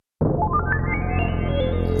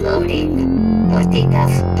Starting with the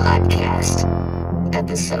F Podcast,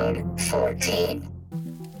 episode 14.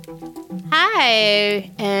 Hi,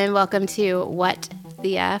 and welcome to What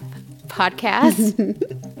the F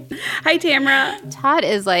Podcast. Hi, Tamara. Todd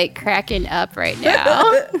is like cracking up right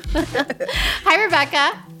now. Hi,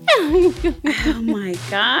 Rebecca. Oh my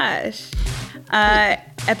gosh.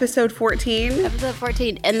 Episode 14. Episode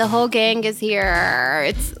 14, and the whole gang is here.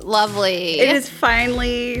 It's lovely. It is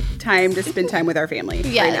finally time to spend time with our family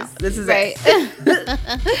right now. This is right.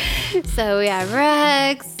 it. So we have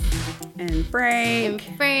Rex And Frank.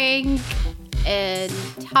 And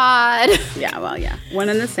Todd. Yeah. One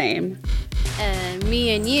and the same. And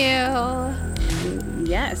me and you.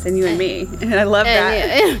 Yes, and you and me. And I love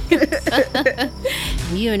that.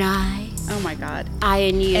 You and I. Oh my God. I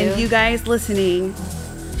and you. And you guys listening.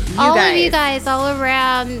 All of you guys all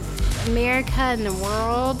around America and the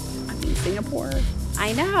world. I mean, Singapore.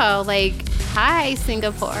 I know. Like, hi,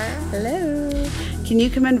 Singapore. Hello. Can you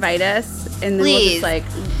come invite us? And then Please. we'll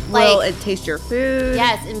just we'll taste your food.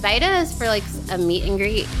 Yes, invite us for like a meet and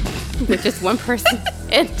greet with just one person.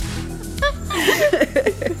 And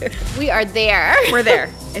we are there. We're there.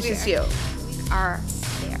 It's just you. We are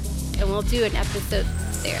there. And we'll do an episode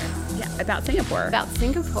there. Yeah, about Singapore. About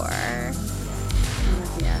Singapore.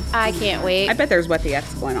 Yeah. I can't wait. I bet there's what the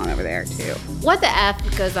F's going on over there too. What the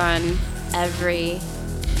F goes on every...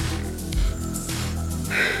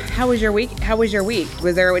 How was your week? Was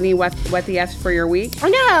there any what the F's for your week? Oh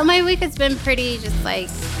no, my week has been pretty just like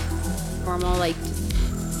normal, like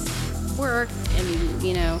just work and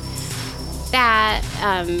that.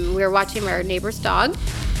 We were watching our neighbor's dog.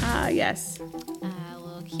 Yes. A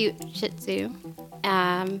little cute Shih Tzu.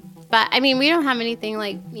 But I mean, we don't have anything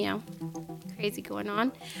like crazy going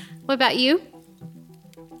on. What about you?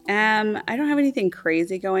 I don't have anything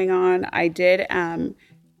crazy going on. I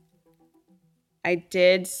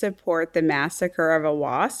did support the massacre of a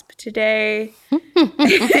wasp today.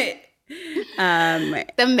 The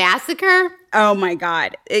massacre? Oh my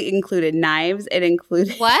God. It included knives. It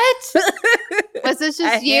included... What? Was this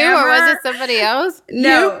just you hammer. Or was it somebody else?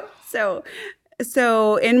 No.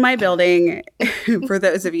 So in my building, for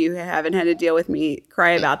those of you who haven't had to deal with me cry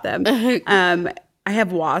about them, I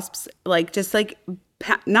have wasps,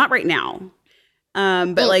 not right now.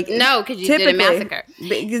 But no, because you did a massacre.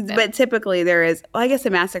 But typically there is, I guess a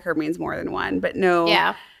massacre means more than one, but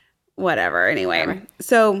no, whatever. Anyway,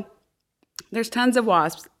 So there's tons of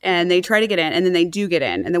wasps and they try to get in and then they do get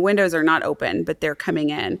in and the windows are not open, but they're coming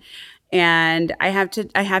in and I have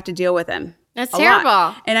to deal with them. That's terrible.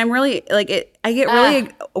 Lot. And I'm really I get really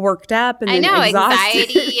worked up and then exhausted.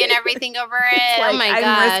 Anxiety and everything over it. Like oh my god!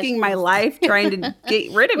 I'm risking my life trying to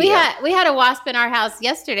get rid of we had a wasp in our house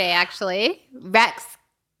yesterday. Actually, Rex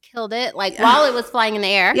killed it while it was flying in the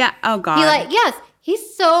air. Yeah. Oh god.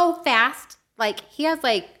 He's so fast. He has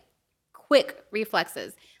quick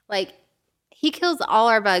reflexes. He kills all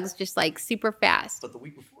our bugs just super fast. But the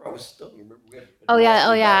week before I was stung. Remember we had Oh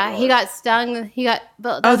yeah. He got stung. That's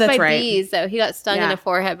by right. bees. So he got stung in the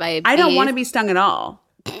forehead by bees. I don't want to be stung at all.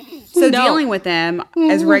 So dealing with them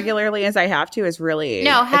as regularly as I have to is really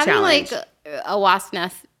having a challenge. a wasp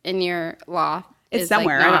nest in your loft. It's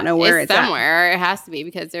somewhere. I don't know where it's somewhere. It has to be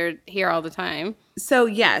because they're here all the time. So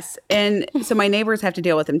yes, and so my neighbors have to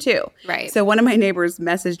deal with them too. Right. So one of my neighbors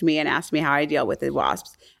messaged me and asked me how I deal with the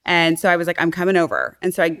wasps. And so I was like, I'm coming over.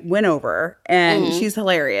 And so I went over and she's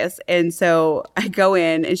hilarious. And so I go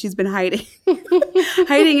in and she's been hiding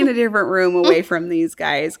in a different room away from these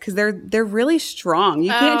guys because they're really strong. You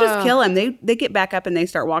can't just kill them. They get back up and they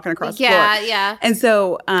start walking across the floor. Yeah. And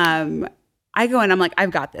so I go in, I'm like,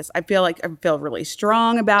 I've got this. I feel really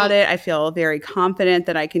strong about it. I feel very confident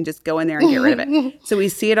that I can just go in there and get rid of it. So we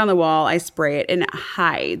see it on the wall. I spray it and it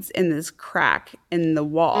hides in this crack in the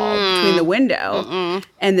wall between the window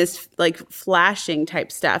and this flashing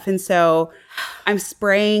type stuff. And so I'm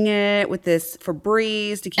spraying it with this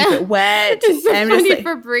Febreze to keep it wet. I'm just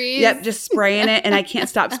Febreze. Yep, just spraying it. And I can't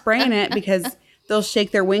stop spraying it because they'll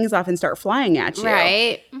shake their wings off and start flying at you.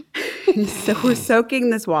 Right. So we're soaking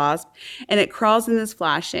this wasp and it crawls in this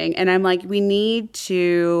flashing and I'm like, we need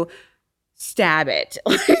to stab it.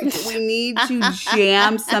 We need to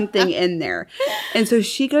jam something in there. And so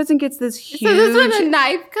she goes and gets this huge... So this is when a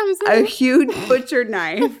knife comes in? A huge butcher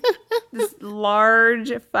knife. This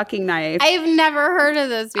large fucking knife. I've never heard of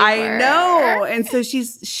this before. I know. And so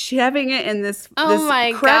she's shoving it in this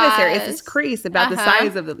crevice area. It's this crease about the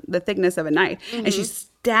size of the thickness of a knife. And she's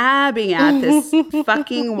stabbing at this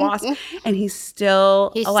fucking wasp. And he's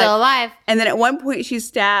still alive. And then at one point she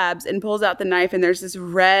stabs and pulls out the knife and there's this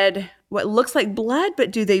red, what looks like blood,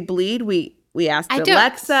 but do they bleed? We asked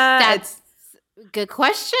Alexa. Good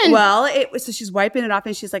question. Well, so she's wiping it off,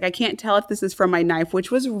 and she's like, I can't tell if this is from my knife,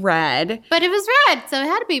 which was red. But it was red, so it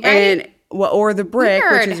had to be red. And or the brick,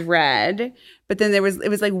 Weird. which is red. But then it was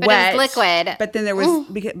like But wet. it was liquid. But then there was,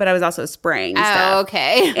 but I was also spraying Oh, stuff.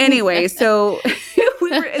 okay. Anyway, so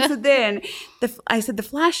so then I said the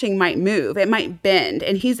flashing might move. It might bend.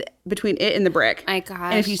 And he's between it and the brick. My gosh.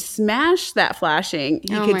 And if you smash that flashing,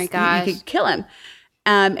 you could kill him.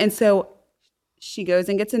 And so she goes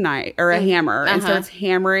and gets a knife or a hammer and starts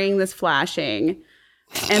hammering this flashing.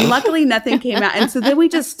 And luckily nothing came out. And so then we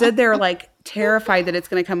just stood there like terrified that it's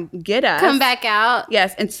going to come get us. Come back out.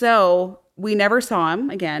 Yes. And so we never saw him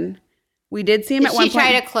again. We did see him at one point. Did she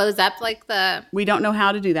try to close up like the... We don't know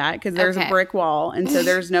how to do that because there's a brick wall. And so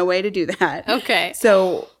there's no way to do that. Okay.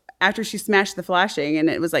 So after she smashed the flashing and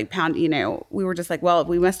it was like pound, we were just like, well,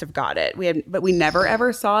 we must have got it. But we never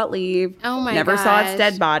ever saw it leave. Oh my god! Never saw its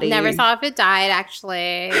dead body. Never saw if it died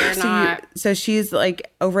actually or not. So she's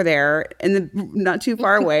like over there not too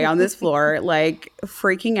far away on this floor, like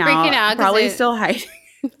freaking out probably still hiding.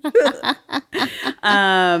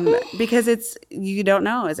 Because you don't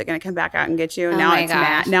know, is it going to come back out and get you? Oh Now my it's gosh.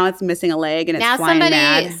 mad. Now it's missing a leg and it's Now flying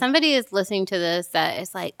mad. somebody is listening to this that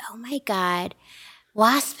is like, oh my god,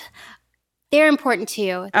 wasp, they're important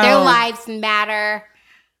too. Their lives matter.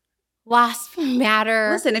 Wasps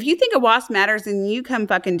matter. Listen, if you think a wasp matters, then you come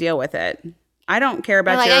fucking deal with it. I don't care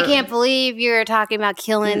about I can't believe you're talking about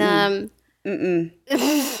killing them. I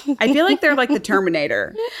feel like they're like the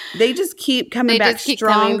Terminator. They just keep coming back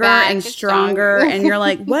stronger and stronger. And you're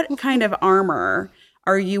like, what kind of armor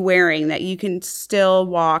are you wearing that you can still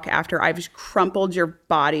walk after I've crumpled your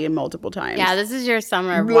body multiple times? Yeah, this is your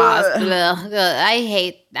summer of wasps. I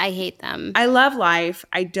hate them. I love life.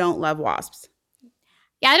 I don't love wasps.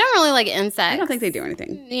 Yeah, I don't really like insects. I don't think they do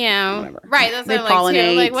anything. Yeah. Whatever. Right. That's They what I like too.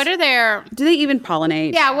 pollinate. Like, what are their... Do they even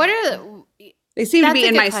pollinate? Yeah, what are... They seem to That's be a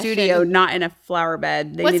in good my question. studio, not in a flower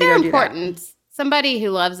bed. They What's need to their go do that. importance? Somebody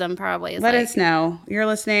who loves them probably is Let like... us know. You're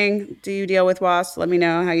listening. Do you deal with wasps? Let me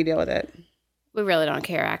know how you deal with it. We really don't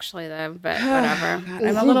care, actually, though, but whatever. God,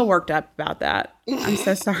 I'm a little worked up about that. I'm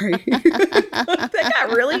so sorry. That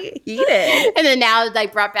got really heated. And then now,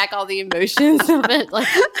 like, brought back all the emotions of it. Like,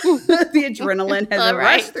 The adrenaline has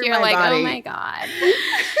rushed through You're my like, body. oh my God.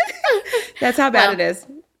 That's how bad it is.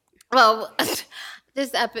 Well,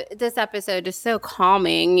 this episode is so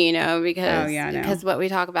calming, because, because what we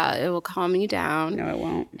talk about, it will calm you down. No, it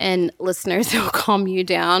won't. And listeners, it will calm you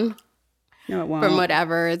down. No, it won't. From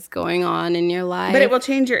whatever is going on in your life. But it will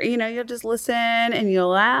change you'll just listen and you'll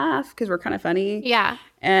laugh because we're kind of funny. Yeah.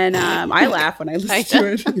 And I laugh when I listen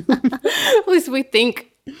to it. At least we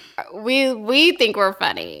think we're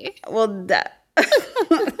funny. Well,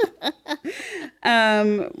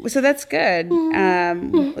 so that's good. At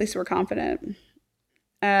least we're confident.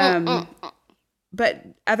 But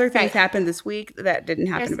other things happened this week that didn't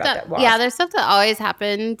happen about that wasp. Yeah, there's stuff that always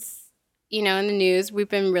happens, in the news. We've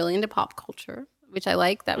been really into pop culture, which I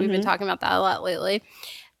like that we've been talking about that a lot lately.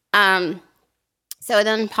 So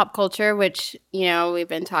then pop culture, which, we've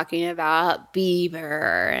been talking about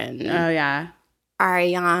Bieber and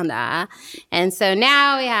Ariana. And so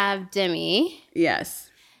now we have Demi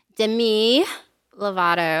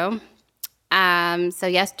Lovato. So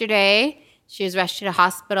yesterday she was rushed to the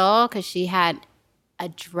hospital because she had a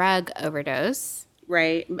drug overdose.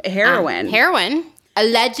 Right. Heroin.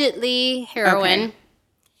 Allegedly heroin.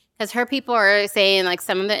 Because her people are saying like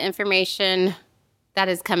some of the information that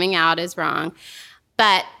is coming out is wrong.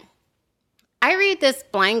 But I read this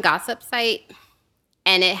blind gossip site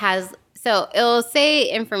and it'll say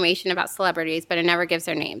information about celebrities, but it never gives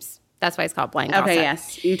their names. That's why it's called blind gossip. Okay,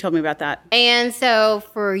 yes. You told me about that. And so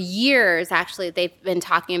for years, actually, they've been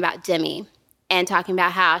talking about Demi and talking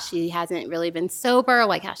about how she hasn't really been sober,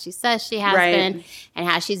 like how she says she has been, and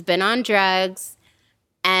how she's been on drugs.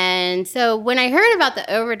 And so when I heard about the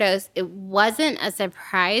overdose, it wasn't a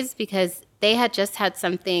surprise because they had just had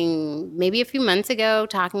something maybe a few months ago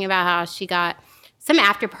talking about how she got some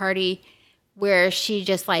after party where she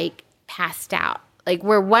just like passed out. Like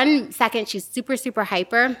where 1 second she's super, super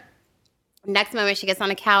hyper. Next moment she gets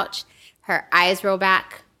on a couch, her eyes roll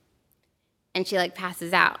back, and she like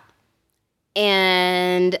passes out.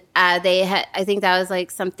 And I think that was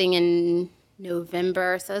like something in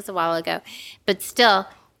November, so it's a while ago. But still,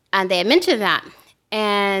 they had mentioned that.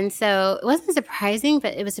 And so it wasn't surprising,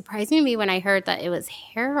 but it was surprising to me when I heard that it was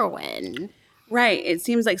heroin. Right. It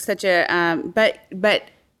seems like such a, but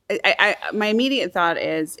my immediate thought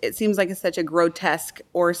is it seems like it's such a grotesque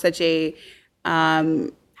or such a hardcore,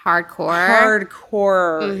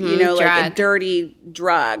 drug. Like a dirty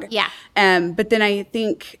drug. Yeah. But then I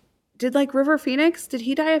think, did like River Phoenix, did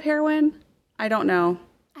he die of heroin? I don't know.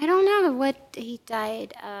 I don't know what he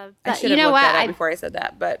died of. I But should you have know looked what? that up before I said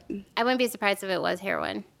that, but I wouldn't be surprised if it was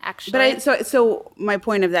heroin, actually. so my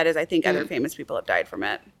point of that is I think other famous people have died from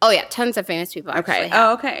it. Oh, yeah. Tons of famous people actually Okay. have.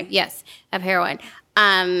 Oh, okay. Yes, of heroin.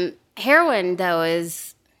 Heroin, though,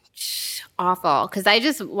 is awful because I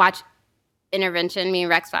just watch Intervention. Me and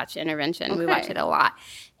Rex watch Intervention. We watch Okay. it a lot.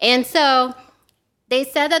 And so they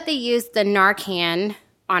said that they used the Narcan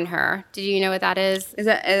on her. Did you know what that is? Is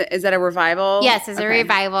that a revival? Yes, it's a Okay.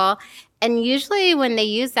 revival. And usually when they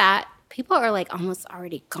use that, people are like almost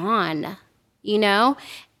already gone, you know?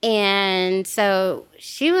 And so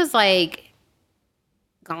she was like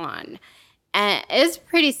gone. And it's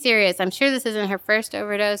pretty serious. I'm sure this isn't her first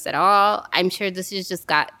overdose at all. I'm sure this is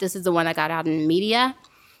the one that got out in the media.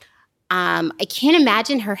 I can't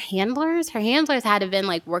imagine her handlers. Her handlers had to have been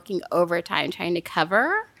like working overtime trying to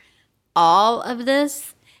cover all of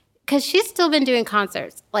this because she's still been doing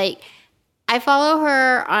concerts. Like, I follow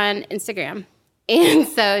her on Instagram. And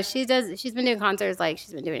so she's been doing concerts, like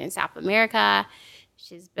she's been doing in South America.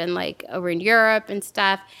 She's been like over in Europe and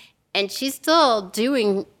stuff. And she's still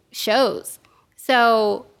doing shows.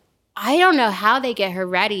 So I don't know how they get her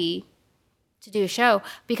ready to do a show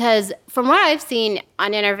because from what I've seen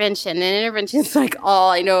on Intervention, and Intervention's like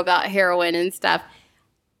all I know about heroin and stuff,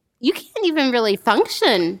 you can't even really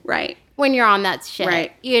function Right. when you're on that shit,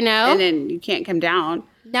 Right. you know? And then you can't come down.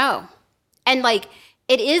 No. And like,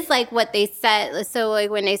 it is like what they said. So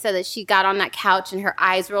like when they said that she got on that couch and her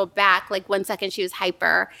eyes rolled back, like 1 second she was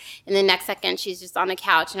hyper and the next second she's just on the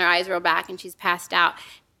couch and her eyes roll back and she's passed out.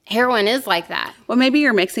 Heroin is like that. Well, maybe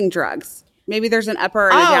you're mixing drugs. Maybe there's an upper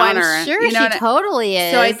and a downer. I'm sure you know she totally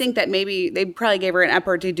is. So I think that maybe they probably gave her an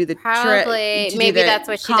upper to do the probably maybe that's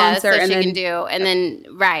what she does, so she can do, and then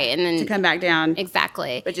to come back down.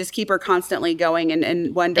 Exactly. But just keep her constantly going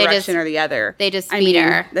in one direction or the other. They just feed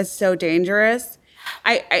her. That's so dangerous.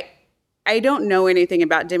 I don't know anything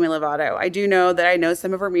about Demi Lovato. I do know that I know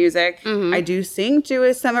some of her music. Mm-hmm. I do sing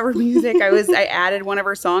to some of her music. I added one of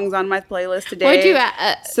her songs on my playlist today. What'd you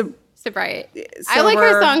Sobriety. I like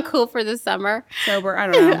her song "Cool for the Summer." Sober, I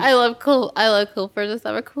don't know. I love "Cool." I love "Cool for the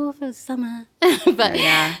Summer." Cool for the summer. But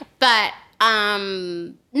yeah. But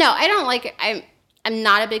no, I don't like it. I'm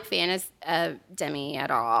not a big fan of Demi at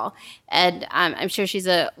all, and I'm sure she's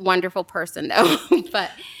a wonderful person though. But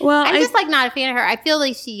I'm just like not a fan of her. I feel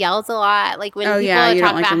like she yells a lot. Like when people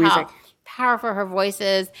talk about how powerful her voice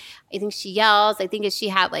is, I think she yells. I think if she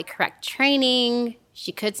had like correct training,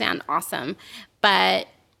 she could sound awesome. But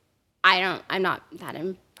I'm not that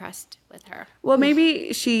impressed with her. Well,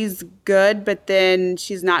 maybe she's good, but then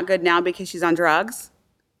she's not good now because she's on drugs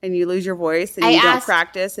and you lose your voice and you don't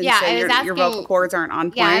practice and so your vocal cords aren't on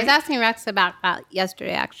point. Yeah, I was asking Rex about that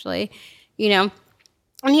yesterday, actually. You know,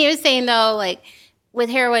 and he was saying, though, like, with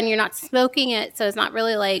heroin, you're not smoking it, so it's not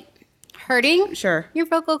really, like, hurting your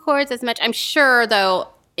vocal cords as much. I'm sure, though,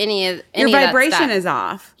 your vibration is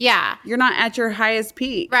off. Yeah. You're not at your highest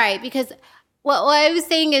peak. Right, because... Well, what I was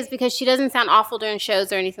saying is because she doesn't sound awful during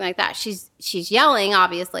shows or anything like that. She's yelling,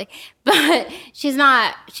 obviously, but she's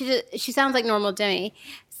not. She sounds like normal Demi.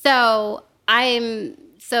 So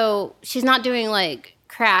she's not doing like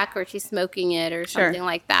crack or she's smoking it or something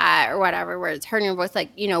like that or whatever. Where it's hurting her voice,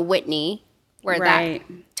 like Whitney, where that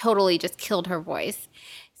totally just killed her voice.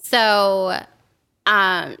 So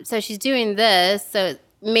she's doing this. So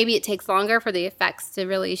maybe it takes longer for the effects to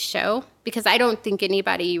really show because I don't think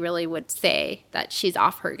anybody really would say that she's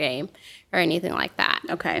off her game or anything like that.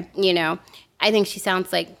 Okay. I think she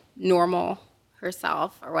sounds like normal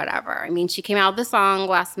herself or whatever. I mean, she came out with a song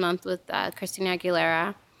last month with Christina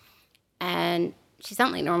Aguilera and she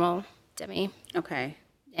sounds like normal Demi. Okay.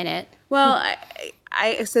 In it. Well,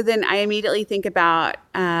 so then I immediately think about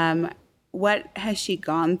what has she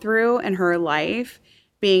gone through in her life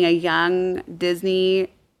being a young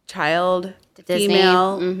Disney child,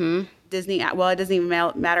 female, Disney. Well, it doesn't even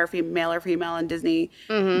matter if male or female in Disney.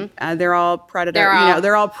 They're all predator.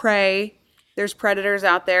 They're all prey. There's predators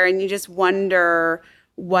out there, and you just wonder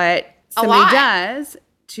what somebody does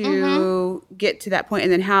to get to that point,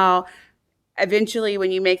 and then how eventually,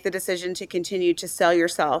 when you make the decision to continue to sell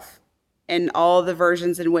yourself in all the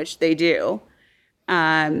versions in which they do,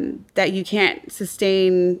 that you can't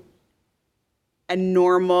sustain a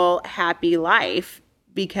normal, happy life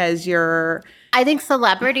because you're... I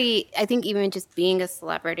think even just being a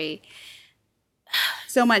celebrity...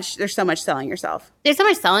 There's so much selling yourself. There's so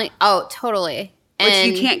much selling... Oh, totally. Which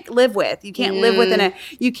you can't live with. You can't live within a...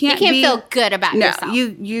 You can't feel good about yourself. No,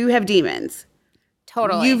 you have demons.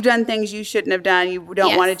 Totally. You've done things you shouldn't have done. You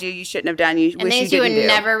don't want to do. You shouldn't have done. You wish you didn't do. And things you would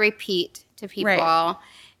never repeat to people. Right.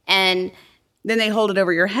 And Then they hold it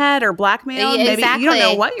over your head or blackmail. Yeah, Maybe you don't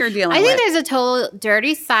know what you're dealing I with. think there's a total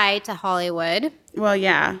dirty side to Hollywood. Well,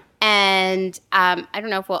 yeah. And I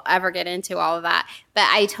don't know if we'll ever get into all of that, but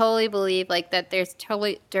I totally believe like that there's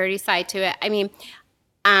totally dirty side to it. I mean,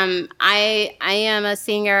 I am a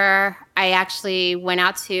singer. I actually went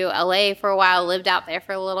out to LA for a while, lived out there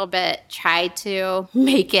for a little bit, tried to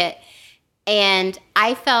make it. And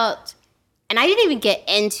I felt, and I didn't even get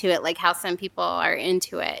into it like how some people are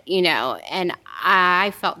into it, you know, and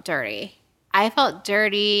I felt dirty. I felt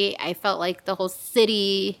like the whole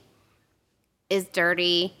city is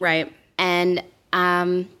dirty. Right. And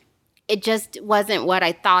it just wasn't what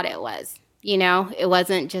I thought it was. You know, it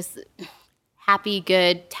wasn't just happy,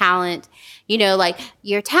 good talent. You know, like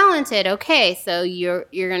you're talented, okay, so you're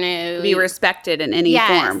gonna Be respected in any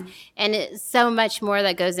form. And it's so much more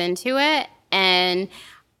that goes into it. And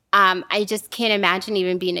I just can't imagine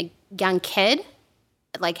even being a young kid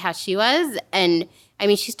like how she was. And I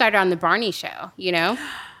mean, she started on the Barney show, you know?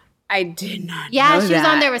 I did not Yeah, know she was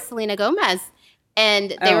that. on there with Selena Gomez.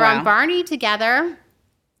 And they were on Barney together.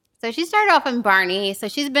 So she started off in Barney. So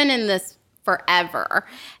she's been in this forever.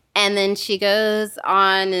 And then she goes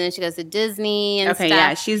on, and then she goes to Disney and stuff.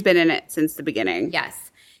 Yeah, she's been in it since the beginning.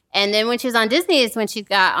 Yes. And then when she was on Disney is when she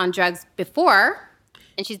got on drugs before.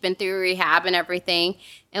 And she's been through rehab and everything.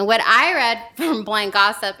 And what I read from Blind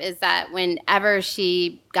Gossip is that whenever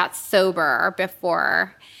she got sober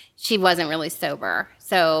before, she wasn't really sober.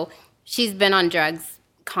 So she's been on drugs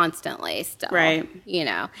constantly still. Right. You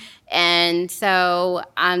know. And so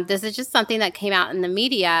this is just something that came out in the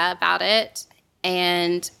media about it.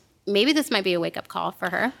 And maybe this might be a wake-up call for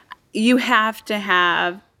her. You have to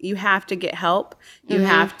get help. You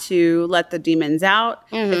have to let the demons out.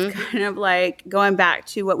 It's kind of like going back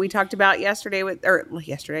to what we talked about last week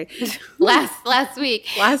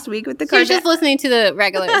Last week with the She was Kardashians. just listening to the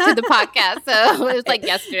podcast, so it was like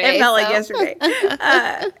yesterday. It felt like yesterday.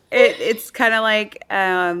 It's kind of like,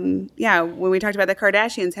 when we talked about the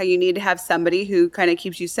Kardashians, how you need to have somebody who kind of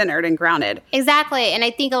keeps you centered and grounded. Exactly, and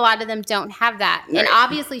I think a lot of them don't have that. Right. And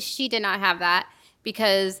obviously she did not have that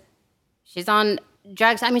because she's on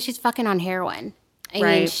drugs. I mean, she's fucking on heroin. I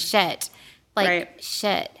mean, shit.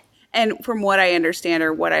 Shit. And from what I understand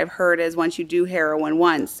or what I've heard is once you do heroin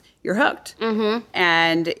once, you're hooked. Mm-hmm.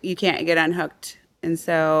 And you can't get unhooked. And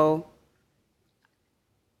so,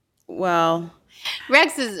 well...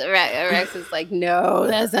 Rex is like, no,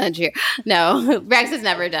 that's not true. No, Rex has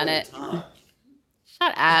never done it.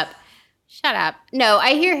 Shut up. No,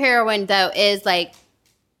 I hear heroin, though, is like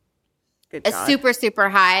a super, super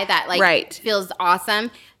high that like feels awesome.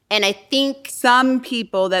 And I think some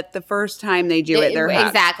people that the first time they do it, they're hooked.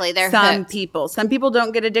 Exactly, they're some hooked. Some people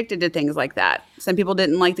don't get addicted to things like that. Some people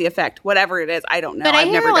didn't like the effect. Whatever it is, I don't know. But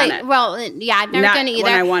I've never done it. Well, yeah, I've never done it either.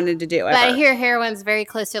 When I wanted to do it. But I hear heroin's very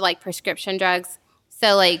close to like prescription drugs.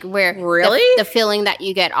 So like where the feeling that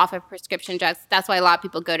you get off of prescription drugs, that's why a lot of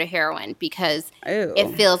people go to heroin because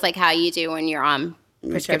it feels like how you do when you're on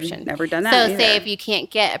prescription. I've never done that So either. say if you can't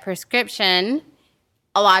get a prescription,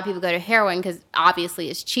 a lot of people go to heroin because obviously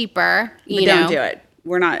it's cheaper. But don't do it.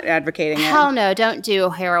 We're not advocating it. Hell no, don't do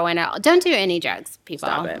heroin at all. Don't do any drugs, people.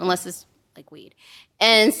 Stop it. Unless it's like weed.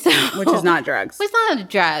 And so Which is not drugs. It's not a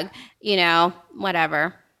drug,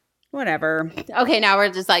 whatever. Okay, now we're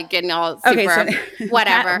just like getting all super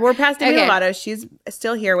whatever. We're past Demi Lovato. She's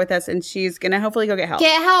still here with us, and she's going to hopefully go get help.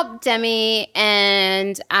 Get help, Demi.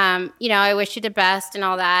 And, I wish you the best and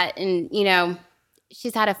all that. And,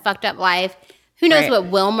 she's had a fucked up life. Who knows what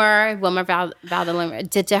Wilmer Valderrama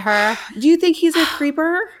did to her? Do you think he's a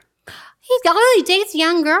creeper? He dates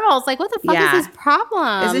young girls. Like, what the fuck is his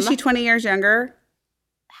problem? Isn't she 20 years younger?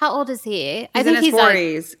 How old is he? I think he's in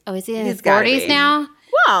his 40s. Is he in his 40s now?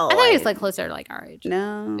 Well, I thought he was like closer to like our age.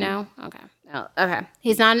 No. Okay. Oh, okay.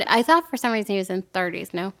 He's not. I thought for some reason he was in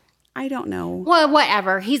 30s. No. I don't know. Well,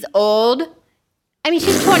 whatever. He's old. I mean,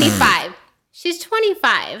 she's 25. She's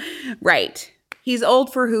 25. Right. He's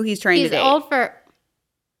old for who he's trying to date. He's old for.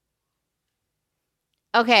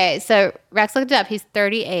 Okay, so Rex looked it up. He's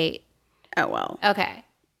 38. Oh well. Okay.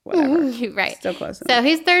 Whatever. Right. Still close enough. So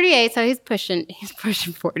he's 38. So he's pushing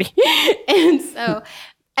 40. And so,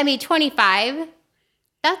 I mean, 25.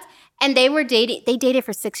 And they were dating. They dated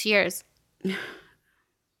for 6 years.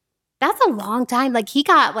 That's a long time. Like he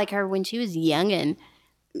got like her when she was young, and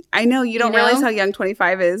I know you don't realize how young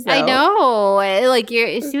 25 is. Though. I know. Like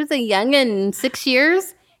she was a young in 6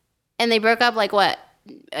 years, and they broke up like what,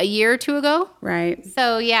 a year or two ago. Right.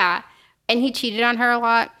 So yeah, and he cheated on her a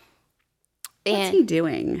lot. What's he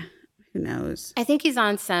doing? Who knows? I think he's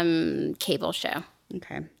on some cable show.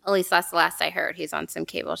 Okay. At least that's the last I heard. He's on some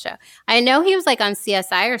cable show. I know he was like on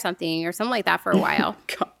CSI or something like that for a while.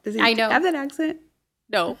 God, does he I know. have that accent?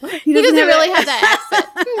 No. He doesn't really have that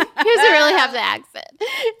accent. He doesn't really have the accent.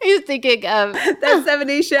 He's thinking of that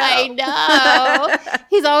 70s show. I know.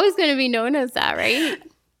 He's always going to be known as that, right?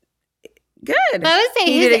 Good. But I would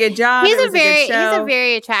say he did a good job. He's It was a good he's show. a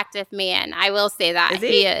very attractive man. I will say that. Is he?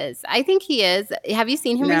 He is. I think he is. Have you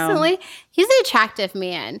seen him No. recently? He's an attractive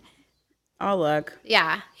man. Oh, look.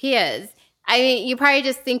 Yeah, he is. I mean, you probably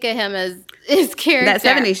just think of him as his character. That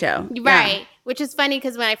 70s show. Right. Yeah. Which is funny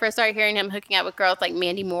because when I first started hearing him hooking up with girls like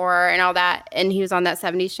Mandy Moore and all that, and he was on that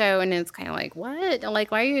 70s show, and it's kind of like, what? I'm like,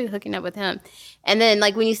 why are you hooking up with him? And then,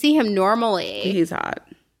 like, when you see him normally, He's hot.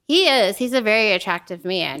 he is. He's a very attractive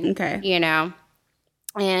man. Okay. You know?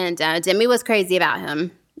 And Demi was crazy about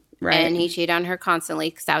him. Right. And he cheated on her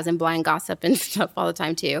constantly because I was in Blind Gossip and stuff all the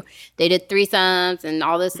time, too. They did threesomes and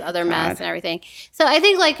all this other mess and everything. So I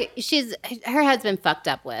think, like, her head's been fucked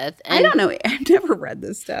up with. And, I don't know. I've never read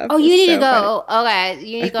this stuff. Oh, you It's need so to go. Okay.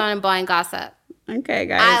 You need to go on Blind Gossip. funny. Okay,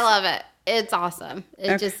 guys. I love it. It's awesome.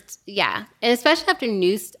 It just, yeah. And especially after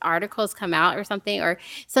news articles come out or something, or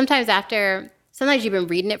sometimes you've been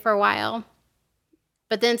reading it for a while.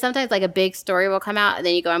 But then sometimes like a big story will come out and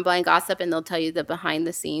then you go on Blind Gossip and they'll tell you the behind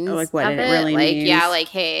the scenes like what of it really like, means. yeah, like,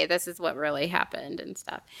 hey, this is what really happened and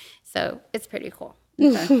stuff. So it's pretty cool.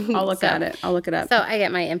 Okay. I'll look at it. I'll look it up. So I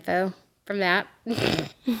get my info from that.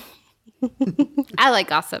 I like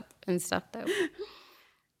gossip and stuff though.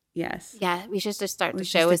 Yes. Yeah, we should just start the We're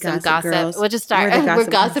show just with the some Gossip gossip. Girls. We'll just start. We're the We're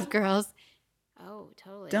Gossip gossip girls. Oh,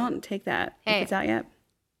 totally. Don't take that. Hey. If it's out yet.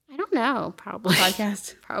 I don't know. Probably.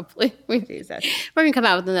 Podcast. Probably. Jesus. We're going to come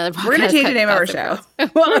out with another podcast. We're going to change the name of our Gossip show.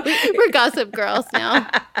 Girls. We're gossip girls now.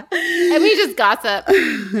 And we just gossip.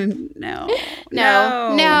 No.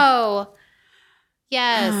 No.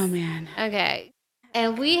 Yes. Oh, man. Okay.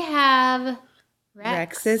 And we have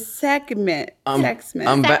Rex's segment. I'm back.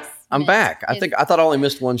 I'm back. I thought I only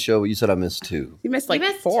missed one show, but you said I missed two. You missed like You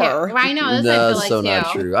missed 4. two. I know. This No, I feel that's like so two.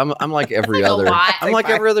 not true. I'm like every It's like a other. lot. I'm like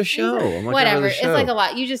every other show. I'm like Whatever. every It's other show. like a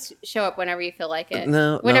lot. You just show up whenever you feel like it.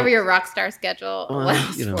 No, Whenever no. your rock star schedule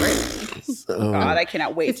allows you know, for it. so- God, I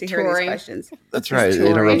cannot wait He's to hear touring. these questions. that's right. It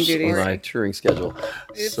touring interrupts duties. my touring schedule.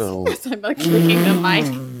 So I'm like clicking the mic.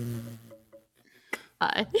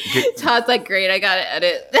 God. Todd's like, great, I gotta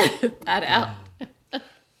edit that out.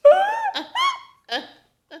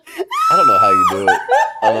 I don't know how you do it.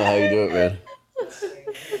 I don't know how you do it, man.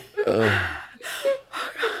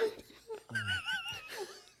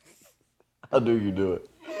 How do you do it?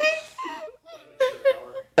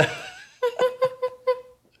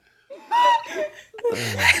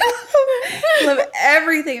 I love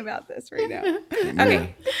everything about this right now.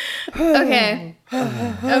 Okay. Okay.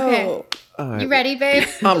 Okay. All right. You ready, babe?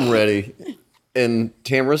 I'm ready. And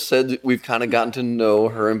Tamara said that we've kind of gotten to know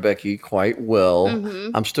her and Becky quite well.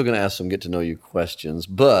 I'm still going to ask some get to know you questions,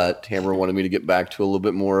 but Tamara wanted me to get back to a little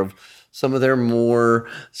bit more of some of their more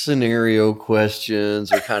scenario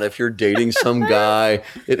questions, or kind of if you're dating some guy,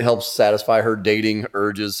 it helps satisfy her dating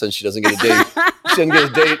urges since she doesn't get a date. She doesn't get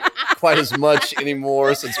a date quite as much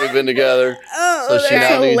anymore since we've been together. So she now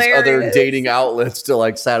that's needs other hilarious. dating outlets to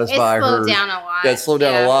like satisfy It's her. slowed down a lot. Yeah, it's slowed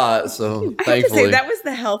down a lot. So I have to thankfully. say, that was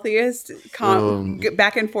the healthiest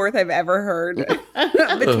back and forth I've ever heard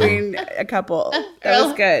between a couple. That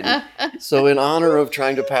was good. So, in honor of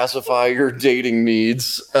trying to pacify your dating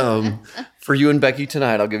needs, for you and Becky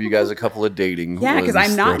tonight, I'll give you guys a couple of dating. Yeah, because I'm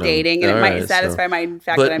ones not that, dating, and it all might right, satisfy my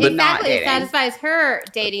fact But- that I'm but- not Exactly. It dating. satisfies her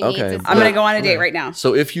dating Okay. needs as I'm going to well. go on a date right now.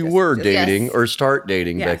 So, if you were just- dating Yes. or start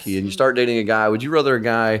dating, Yes. Becky, and you start dating a guy, would you rather a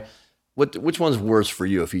guy? Which one's worse for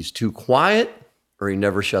you? If he's too quiet or he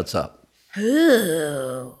never shuts up?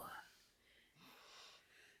 Ooh.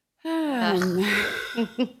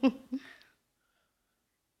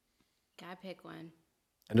 Gotta pick one.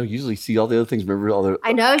 I know. Usually, see all the other things. Remember all the.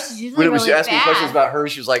 I know she's usually When really she asked me bad. questions about her,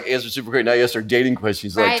 she was like, answered super great. Now you asked her dating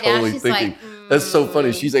questions. She's like Right, now totally she's thinking. like, That's so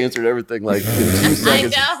funny. She's answered everything like in 2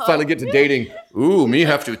 seconds. know. Finally get to dating. Ooh, me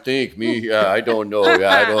have to think. Me, yeah, I don't know. Yeah,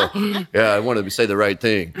 I don't. Yeah, I wanted to say the right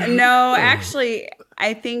thing. No, actually,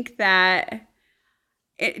 I think that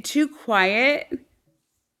too quiet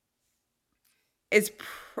is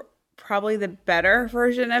probably the better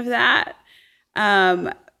version of that,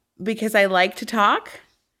 because I like to talk,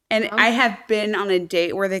 and I have been on a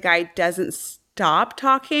date where the guy doesn't stop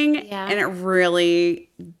talking, Yeah. and it really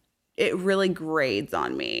grades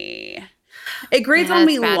on me. It grades Yeah, on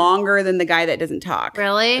me that's bad. longer than the guy that doesn't talk.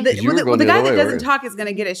 Really? The, You well, were the, going the the guy other that way, doesn't weren't you? talk is going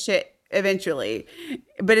to get his shit eventually,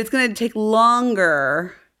 but it's going to take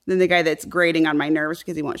longer than the guy that's grating on my nerves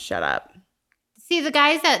because he won't shut up. See, the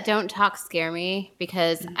guys that don't talk scare me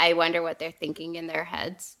because I wonder what they're thinking in their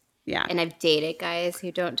heads. Yeah. And I've dated guys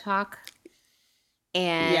who don't talk.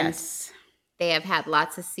 And Yes. they have had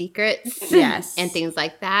lots of secrets. Yes. And things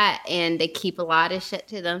like that. And they keep a lot of shit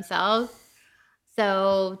to themselves.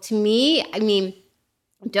 So to me, I mean,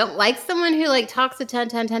 don't like someone who like talks a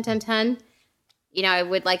ton. You know, I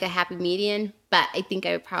would like a happy median, but I think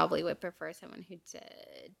I probably would prefer someone who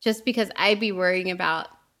did. Just because I'd be worrying about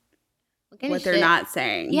what they're not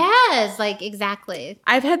saying. Yes, like exactly.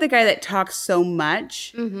 I've had the guy that talks so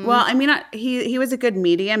much. Mm-hmm. Well, I mean, he was a good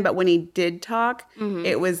medium, but when he did talk,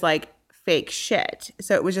 it was like fake shit.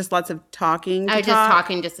 So it was just lots of talking. I was just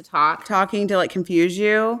talking just to talk. Talking to like confuse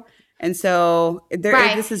you. And so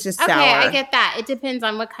this is just sour. Okay, I get that. It depends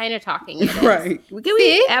on what kind of talking it is. Right.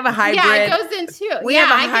 We have a hybrid. Yeah, it goes into it. We have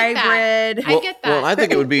a hybrid. I get that. Well, I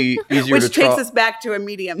think it would be easier Which to takes us back to a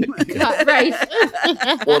medium. Right.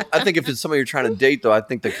 Well, I think if it's somebody you're trying to date, though, I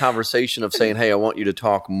think the conversation of saying, hey, I want you to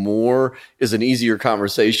talk more is an easier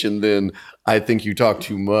conversation than I think you talk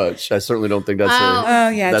too much. I certainly don't think that's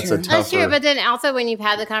that's a true. tougher. That's true. But then also when you've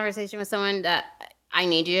had the conversation with someone that I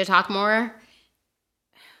need you to talk more.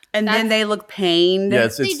 And then they look pained.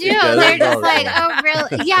 Yes, They do. They're just like, oh,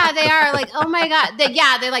 really? Yeah, they are like, oh my God.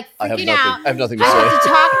 They're like freaking out. I have nothing to I say. have to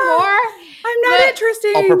talk more. I'm not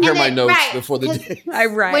interested. I'll prepare And my then- notes right, before the 'cause day. I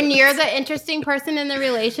write. When you're the interesting person in the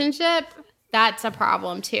relationship, that's a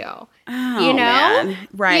problem too. Oh, you know? man.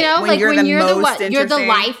 Right. You know, when you're the most you're the interesting.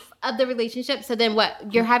 life of the relationship. So then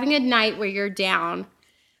what? You're having a night where you're down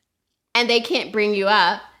and they can't bring you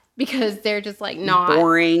up because they're just like not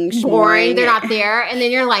boring. They're not there. And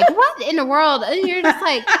then you're like, what in the world? And you're just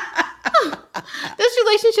like, oh, this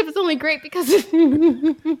relationship is only great because of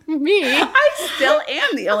me. I still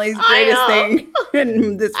am the only greatest thing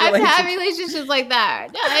in this I've relationship. had relationships like that.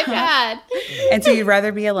 I've had. And so you'd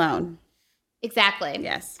rather be alone. Exactly.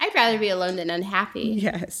 Yes. I'd rather be alone than unhappy.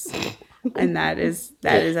 Yes. And that is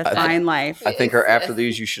a fine life. I think after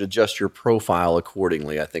these, you should adjust your profile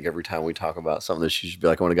accordingly. I think every time we talk about something, this you should be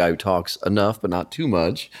like, I want a guy who talks enough, but not too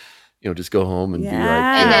much. You know, just go home and be like,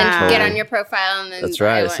 Yeah. And then Yeah. get on your profile and then That's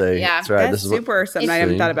right. yeah. That's right. That's This is super something I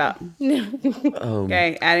haven't See? thought about.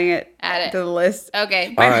 Okay, adding it Add it. to the list.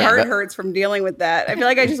 Okay. My All right, heart that- hurts from dealing with that. I feel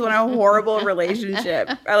like I just went on a horrible relationship.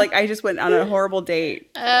 I just went on a horrible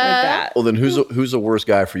date with that. Well, then who's the worst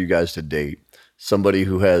guy for you guys to date? Somebody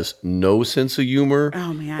who has no sense of humor,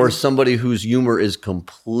 Oh, man. or somebody whose humor is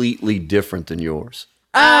completely different than yours?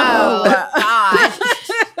 Oh, gosh.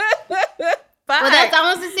 But Well, that's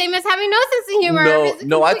almost the same as having no sense of humor.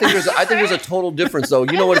 No. I think there's a total difference though.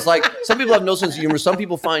 You know what it's like? Some people have no sense of humor. Some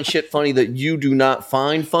people find shit funny that you do not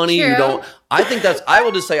find funny. You True. don't. I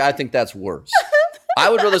will just say I think that's worse. I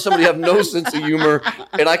would rather somebody have no sense of humor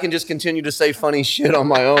and I can just continue to say funny shit on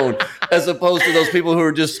my own, as opposed to those people who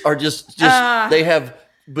are just they have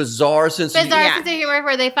bizarre sense of Bizarre Yeah. sense of humor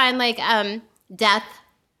where they find like death.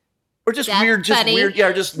 or just That's weird, funny.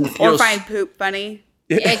 yeah, just or find poop funny.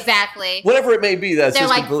 Exactly. whatever it may be. That's They're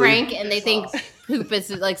just like completely- Frank and they think poop is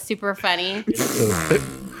like super funny.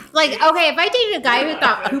 Like, okay, if I dated a guy who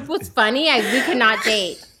thought poop was funny, we could not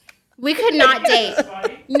date. We could not date.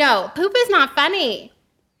 No, poop is not funny.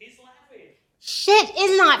 He's laughing. Shit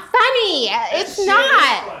is not funny. It's Shit is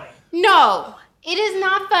not. funny. No, it is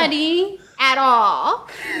not funny at all.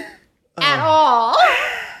 At all.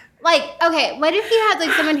 Like, okay, what if you had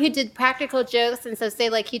like someone who did practical jokes, and so say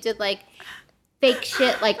like he did like fake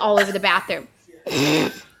shit like all over the bathroom.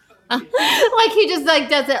 Like he just like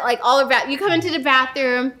does it like all over. You come into the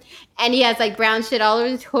bathroom and he has like brown shit all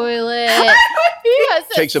over the toilet. He has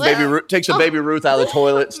this, takes a like- baby Ruth out of the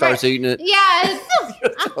toilet, starts eating it. Yes.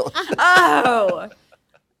 Oh.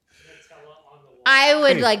 I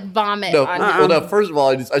would like vomit No, on well, no. First of all,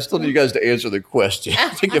 I still need you guys to answer the question.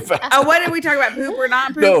 To get back. Oh, what did we talk about? Poop or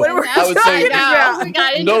not poop? No, What were we I would say- talking about? We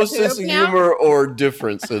got into No poop sense of now. humor or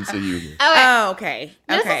different sense of humor. Okay. Oh, okay.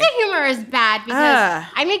 No Okay. sense of humor is bad because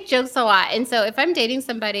Ah. I make jokes a lot. And so if I'm dating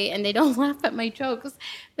somebody and they don't laugh at my jokes,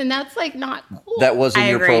 then that's like not cool. That was in I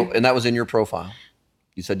your agree. and that was in your profile.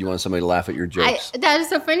 You said you wanted somebody to laugh at your jokes. That is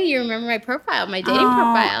so funny. You remember my profile, my dating Oh,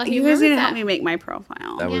 profile. He you guys need to remembers help me make my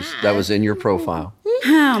profile. that was in your profile.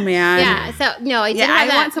 Oh man. Yeah. So no, I did Yeah, have I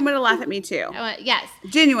that. want someone to laugh at me too. Yes.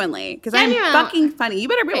 Genuinely, because I'm Genuine. fucking funny. You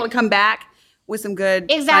better be able to come back with some good,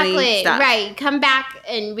 funny Exactly. stuff. Right. Come back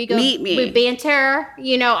and we go Meet me. we banter,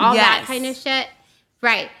 all that Yes. kind of shit.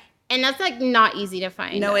 Right. And that's like not easy to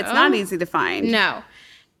find. No, it's not easy to find. No.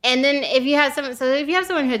 And then if you have someone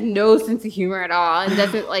who has no sense of humor at all and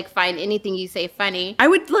doesn't like find anything you say funny, I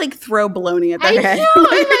would like throw bologna at their I head. know, I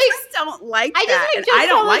like- just don't like I that. just make And jokes I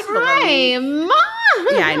don't all like the bologna. time.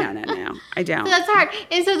 Mom. Yeah, I know. I I don't. So that's hard.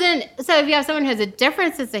 And so if you have someone who has a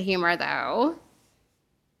different sense of humor, though,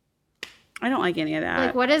 I don't like any of that.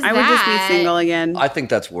 Like, what is I would just that? be single again. I think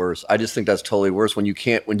that's worse. I just think that's totally worse when you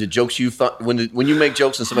can't, when the jokes when you make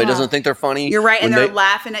jokes and somebody doesn't think they're funny. You're right, and when they're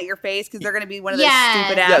laughing at your face because they're going to be one of those Yes.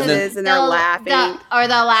 stupid Yeah, asses, and they're laughing. Or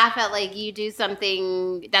they'll laugh at like you do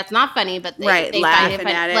something that's not funny, but they find it laughing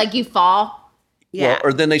funny. at it. Like you fall. Yeah. Well,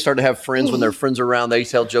 or then they start to have friends when their friends are around. They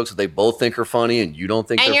tell jokes that they both think are funny, and you don't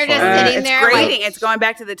think And they're you're funny. just sitting it's there grading. like- It's going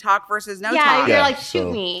back to the talk versus no Yeah, talk. you're Yeah, like, shoot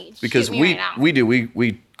so- me. because Shoot me right now.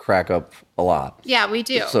 we crack up a lot. Yeah, we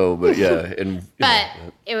do. So, but yeah, and But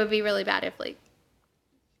it would be really bad if like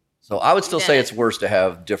so I would still say Yeah. it's worse to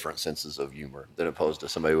have different senses of humor than opposed to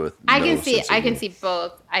somebody with. I no can see sense of I can humor. see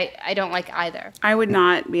both. I don't like either. I would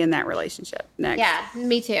not be in that relationship. Next. Yeah,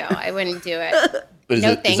 me too. I wouldn't do it. But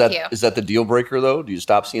No, thank you. Is that the deal breaker though? Do you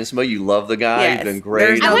stop seeing somebody you love the guy? Yes. He's been great.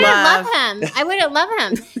 There's I no wouldn't love. love him. I wouldn't love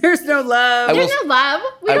him. There's no love. I will- There's no love.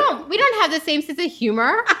 We don't have the same sense of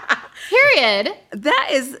humor. Period. That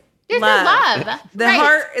is There's love. no love. The Right.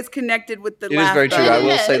 heart is connected with the It is laugh very true. button. I will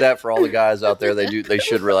It say is. that for all the guys out there, they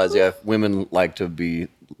should realize, yeah, women like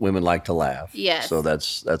to laugh. Yes. So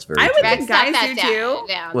that's very I true. would Rex, think stop guys that do too.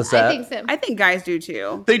 down. What's I that? think so. I think guys do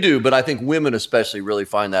too. They do, but I think women especially really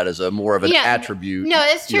find that as a more of an Yeah. attribute. No,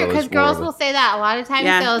 it's true because it's more girls of a- will say that a lot of times.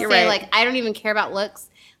 Yeah, They'll you're say right. like, "I don't even care about looks.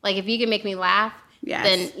 Like if you can make me laugh, Yes.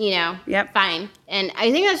 then Yep. fine." And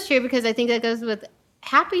I think that's true because I think that goes with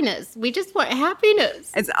happiness. We just want happiness.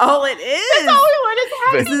 It's all it is. That's all we want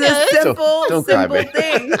is This is a happiness. simple, Don't cry, simple babe.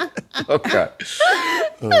 thing. Okay.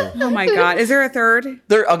 Oh my God. Is there a third?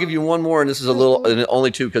 I'll give you one more, and this is a little, and only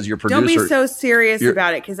two because your producer. Don't be so serious you're-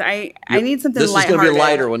 about it because I need something This is lighthearted. going to be a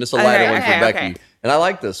lighter one. This is a lighter one for Becky. Okay. And I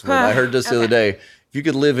like this one. I heard this the other day. If you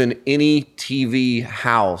could live in any TV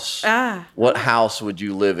house, Ah. what house would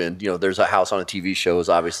you live in? You know, there's a house on a TV shows.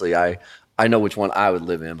 Obviously, I know which one I would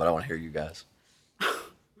live in, but I want to hear you guys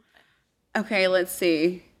Okay, let's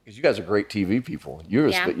see. because you guys are great TV people. You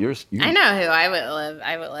I know who I would live.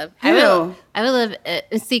 I would live. Who? I would live.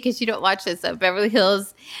 See, because you don't watch this. Beverly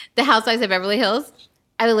Hills, The Housewives of Beverly Hills.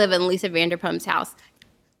 I would live in Lisa Vanderpump's house.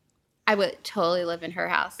 I would totally live in her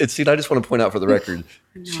house. And see, I just want to point out for the record,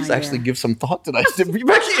 she's idea. actually give some thought to that.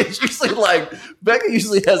 Becky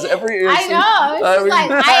usually has every answer. I know. It's just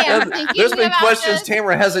like, I am thinking There's been about questions this.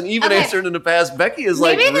 Tamara hasn't even Okay. answered in the past. Becky is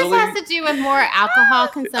Maybe like this really. has to do with more alcohol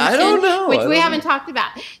consumption, don't know. which I we don't haven't talked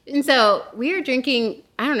about. And so we are drinking.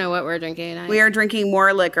 I don't know what we're drinking tonight. We are drinking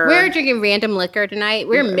more liquor. We're drinking random liquor tonight.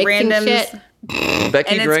 We're mixing Randoms. shit.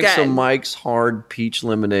 Becky and it's drank some good. Mike's Hard Peach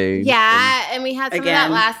Lemonade. Yeah, and we had some Again.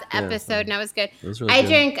 of that last episode, and that was good. It was really I good.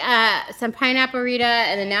 drank some pineapple Rita,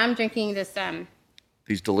 and then now I'm drinking this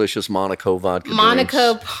These delicious Monaco vodka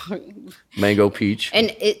Monaco, drinks. Mango peach.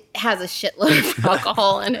 and it has a shitload of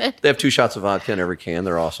alcohol in it. They have 2 shots of vodka in every can.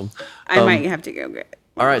 They're awesome. I might have to go get.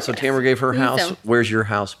 All right, so Tamara gave her house. so. Where's your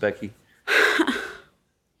house, Becky?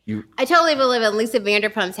 I totally would live in Lisa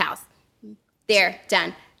Vanderpump's house. There,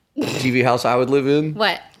 done. TV house I would live in?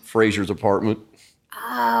 What? Fraser's apartment.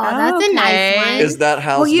 Oh, that's a nice one. Is that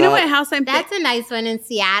house? Well, you know not- what house I'm. That's a nice one in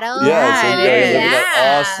Seattle. Yeah, so Yeah, you it guys is. live in that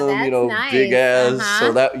Yeah, awesome, that's big nice. ass. Uh-huh.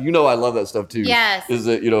 So that I love that stuff too. Yes. Is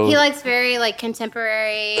it He likes very like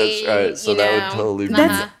contemporary. That's right. So you that would know. totally be-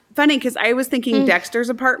 That's funny because I was Mm. thinking Dexter's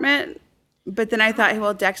apartment, but then I thought,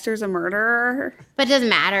 well, Dexter's a murderer. But it doesn't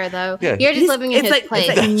matter though. Yeah. You're just living in it's his like, place.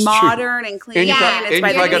 It's like That's modern and clean. And you Yeah, probably, it's and by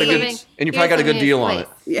you probably got a the good, beach. and you probably got a good deal on it.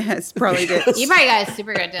 Yes, probably did. You probably got a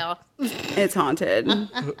super good deal. It's haunted.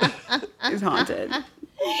 It's haunted.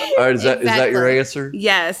 All right, is that your Exactly. answer?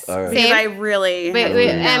 Yes, All right. because Same. I really. Wait, have wait,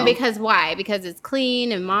 to and know. because why? Because it's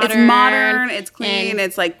clean and modern. It's modern. It's clean. and-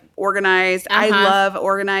 It's like organized. I Uh-huh. love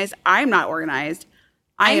organized. I'm not organized.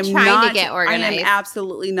 I I'm am trying to not, get I organized. am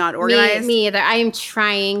absolutely not organized. Me either. I am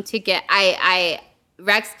trying to get.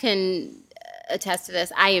 Rex can attest to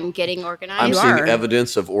this. I am getting organized. I'm You seeing are.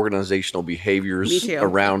 evidence of organizational Me behaviors too.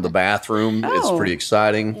 around the bathroom. It's Oh. pretty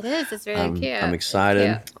exciting. It is. It's really cute. I'm It's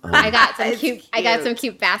excited. cute. I got some It's cute. I got cute. some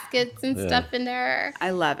cute baskets and stuff in there.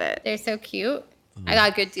 I love it. They're so cute. I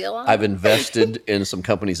got a good deal on. I've invested in some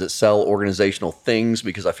companies that sell organizational things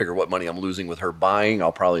because I figure what money I'm losing with her buying,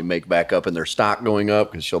 I'll probably make back up in their stock going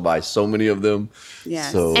up because she'll buy so many of them.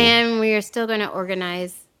 Yes. So And we are still going to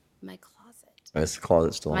organize my closet. that's the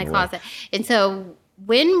closet still My on the closet. And so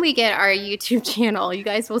when we get our YouTube channel, you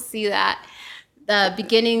guys will see that the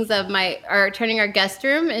beginnings of turning our guest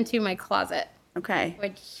room into my closet, Okay.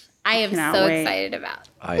 which I am cannot so wait. excited about.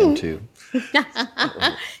 I am too.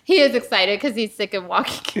 He is excited because he's sick of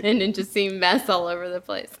walking in and just seeing mess all over the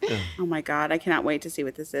place. Oh my God. I cannot wait to see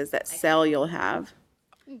what this is. That cell you'll have.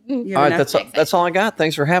 You All have right, enough- that's all I got.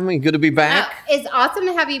 Thanks for having me. Good to be back. Oh, it's awesome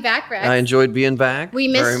to have you back, Rex. I enjoyed being back. We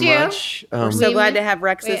missed very you. much. We're so We- glad to have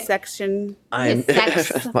Rex's wait. section. I'm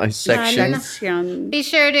Sex. my section. Section. Be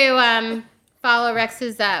sure to follow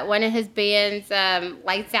Rex's one of his bands,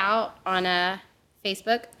 Lights Out, on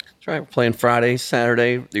Facebook. That's right. We're playing Friday,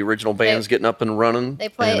 Saturday. The original band's getting up and running. They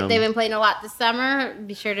play. And, They've been playing a lot this summer.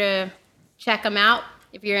 Be sure to check them out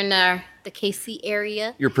if you're in the KC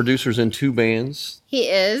area. your producer's in 2 bands. He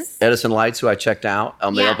is. Edison Lights, who I checked out.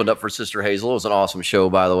 They Yeah. opened up for Sister Hazel. It was an awesome show,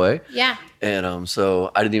 by the way. Yeah. And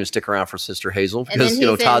so I didn't even stick around for Sister Hazel And because then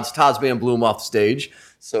he's in- Todd's band blew him off the stage.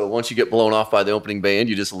 So once you get blown off by the opening band,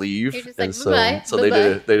 you just leave. You're just and like, so bye-bye, so they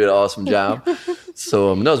did an awesome job.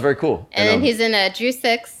 So no, it was very cool. And then he's in Drew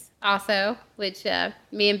Six also, which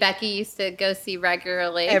me and Becky used to go see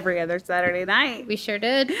regularly. Every other Saturday night. We sure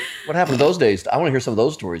did. what happened to those days? I want to hear some of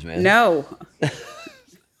those stories, man. No.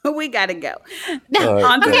 We got to go. All right.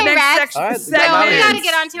 On to the Okay, next Rex. All right, segment. So we man. got to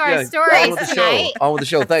get on to our Yeah, stories on with the tonight. show. On with the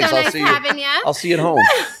show. Thanks. So I'll nice see you. having ya. I'll see you at home.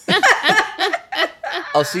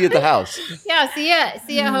 I'll see you at the house. Yeah, see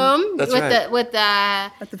you at home That's with right. With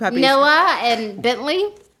the puppies. Noah and Bentley.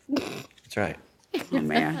 That's right. Oh,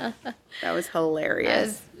 man. That was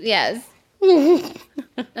hilarious. Yes.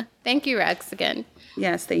 Thank you, Rex, again.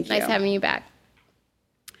 Yes, thank you. Nice having you back.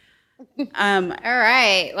 Um, All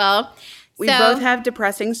right. Well, we so, both have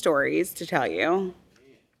depressing stories to tell you.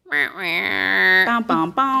 But Bum,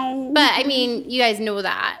 bum, bum. I mean, you guys know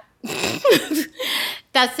that.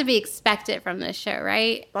 That's to be expected from this show,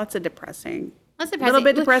 right? Lots of depressing. That's A little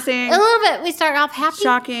bit depressing. A little bit. We start off happy,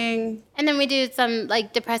 Shocking. and then we do some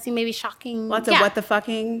like depressing, maybe shocking. Lots of what the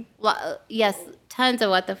fucking. Yes, tons of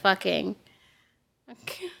what the fucking.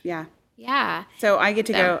 Okay. Yeah. Yeah. So I get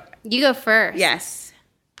to go. You go first. Yes.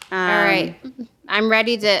 All right. I'm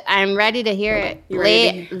ready to hear it. You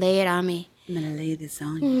Lay ready it on me. I'm going to lay this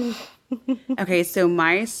on you. Okay, so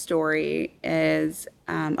my story is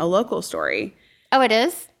a local story. Oh, it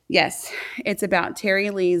is? Yes, it's about Terry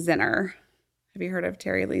Lee Zinner. Have you heard of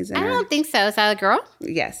Terry Lee Zinner? I don't think so. Is that a girl?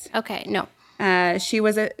 Yes. Okay, no. She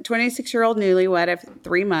was a 26-year-old newlywed of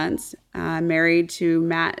 3 months, married to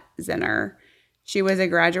Matt Zinner. She was a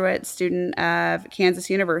graduate student of Kansas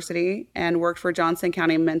University and worked for Johnson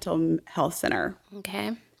County Mental Health Center.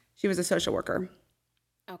 Okay. She was a social worker.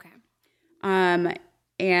 Okay.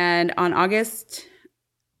 And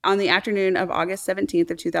on the afternoon of August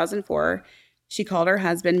 17th of 2004, she called her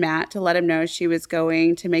husband, Matt, to let him know she was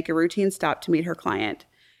going to make a routine stop to meet her client,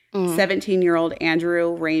 17-year-old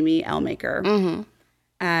Andrew Ramey Elmaker.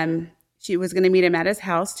 She was going to meet him at his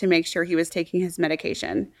house to make sure he was taking his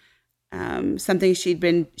medication, something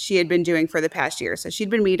she had been doing for the past year. So she'd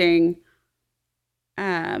been meeting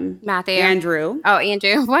Matthew. Andrew. Oh,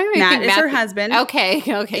 Andrew. Why do I Matt think is her Matthew? husband.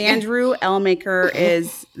 Okay. Andrew Elmaker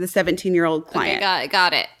is the 17-year-old client. Okay,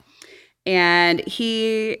 got it. And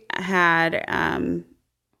he had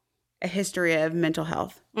a history of mental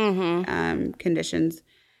health conditions.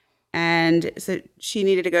 And so she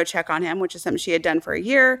needed to go check on him, which is something she had done for a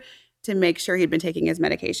year to make sure he'd been taking his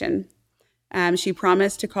medication. She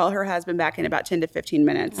promised to call her husband back in about 10 to 15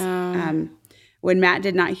 minutes. When Matt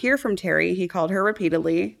did not hear from Terry, he called her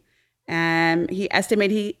repeatedly. He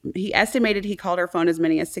estimated he called her phone as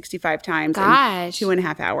many as 65 times in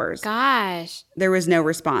 2.5 hours. Gosh. There was no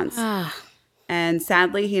response. Oh. And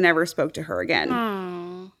sadly, he never spoke to her again.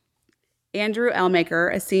 Oh. Andrew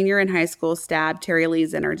Elmaker, a senior in high school, stabbed Terry Lee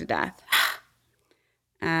Zinner to death.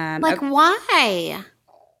 Why?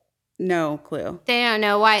 No clue. They don't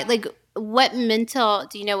know why. Like,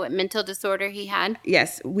 do you know what mental disorder he had?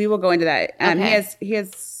 Yes, we will go into that. Okay. He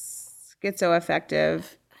has schizoaffective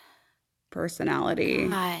personality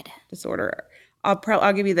disorder.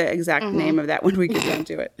 I'll give you the exact name of that when we get down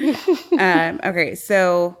to it. Okay,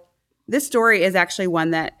 so this story is actually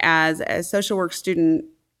one that, as a social work student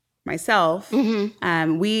myself,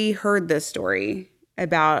 we heard this story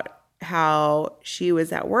about how she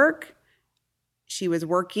was at work. She was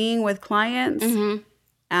working with clients,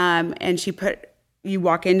 and you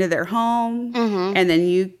walk into their home, and then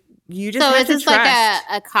you just so have is to this trust. like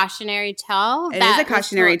a cautionary tale? It is a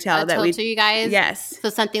cautionary tale that we to you guys. Yes. So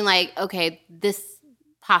something like, okay, this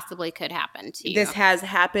possibly could happen to you. This has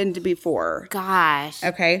happened before. Gosh.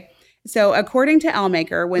 Okay. So according to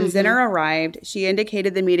Elmaker, when Zinner arrived, she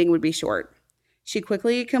indicated the meeting would be short. She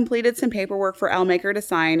quickly completed some paperwork for Elmaker to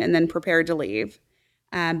sign and then prepared to leave.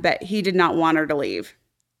 But he did not want her to leave.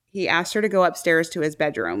 He asked her to go upstairs to his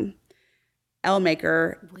bedroom.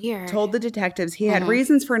 Elmaker told the detectives he had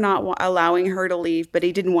reasons for not allowing her to leave, but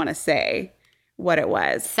he didn't want to say what it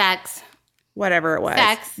was. Sex. Whatever it was.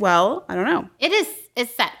 Sex. Well, I don't know.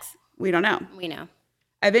 It's sex. We don't know. We know.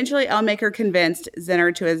 Eventually, Elmaker convinced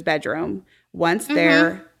Zinner to his bedroom. Once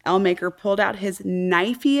there, Elmaker pulled out his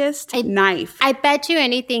knifiest knife. I bet you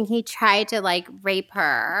anything he tried to like rape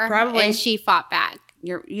her. Probably. And she fought back.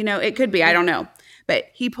 It could be. I don't know. But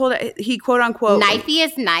he quote unquote.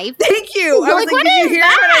 Knifiest knife? Thank you. I was like, did you hear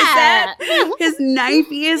what I said? His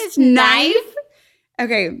knifiest knife?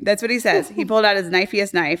 Okay, that's what he says. He pulled out his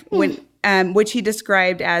knifiest knife, which he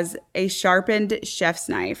described as a sharpened chef's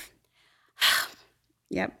knife.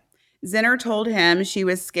 Yep. Zinner told him she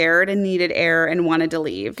was scared and needed air and wanted to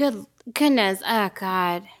leave. Goodness. Oh,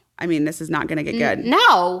 God. I mean, this is not going to get good.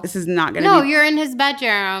 No. This is not going to No, be. you're in his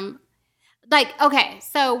bedroom. Like, okay,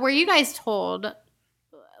 so were you guys told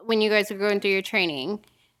when you guys were going through your training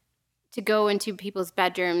to go into people's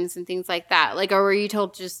bedrooms and things like that? Like, or were you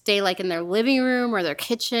told to just stay like in their living room or their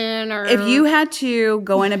kitchen? Or If you had to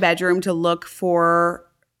go in a bedroom to look for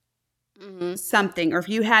something, or if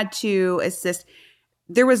you had to assist,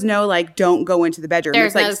 there was no like, don't go into the bedroom. There's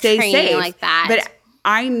it's like, no stay training safe. like that. But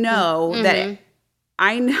I know that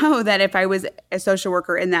if I was a social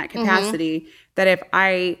worker in that capacity, that if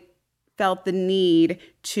I felt the need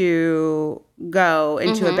to go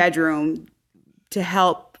into a bedroom to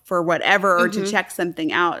help for whatever or to check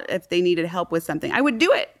something out, if they needed help with something, I would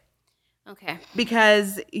do it. Okay.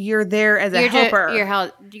 Because you're there as a helper.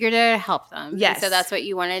 You're there to help them. Yes. And so that's what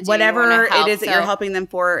you want to do. Whatever it is that you're helping them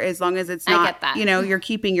for, as long as it's not, I get that. you're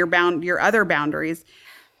keeping your other boundaries.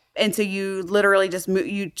 And so you literally just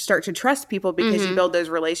you start to trust people because you build those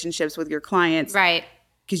relationships with your clients. Right.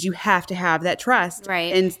 Because you have to have that trust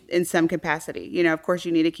in some capacity. Of course,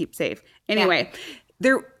 you need to keep safe. Anyway,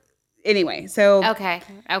 so Okay.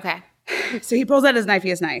 so he pulls out his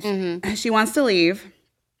knifiest knife. She wants to leave,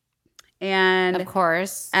 and Of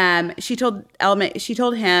course. she told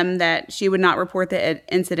him that she would not report the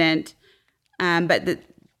incident, but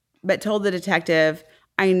told the detective,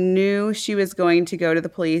 "I knew she was going to go to the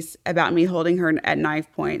police about me holding her at knife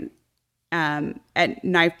point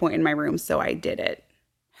in my room, so I did it."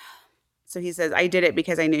 So he says, "I did it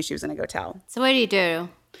because I knew she was going to go tell." So what do you do?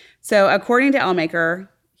 So according to Elmaker,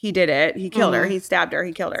 he did it. He killed her. He stabbed her.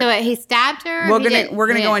 He killed her. So he stabbed her? We're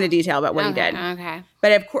gonna go into detail about what he did. Okay.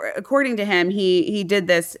 But according to him, he did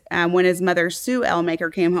this when his mother, Sue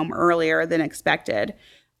Elmaker, came home earlier than expected,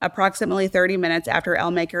 approximately 30 minutes after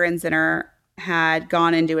Elmaker and Zinner had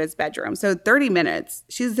gone into his bedroom. So 30 minutes.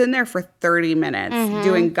 She's in there for 30 minutes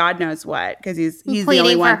doing God knows what, because he's the only one.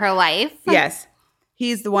 Pleading for her life. Yes.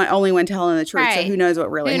 He's the only one telling the truth. Right. So who knows what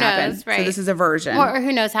really happened. Right. So this is a version. Or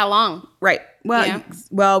who knows how long. Right.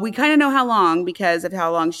 Well, we kind of know how long because of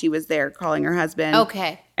how long she was there calling her husband.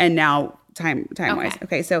 Okay. And now time-wise.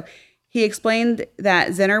 Okay. So he explained that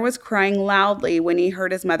Zinner was crying loudly when he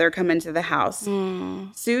heard his mother come into the house.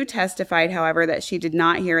 Sue testified, however, that she did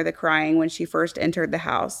not hear the crying when she first entered the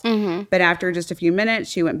house. But after just a few minutes,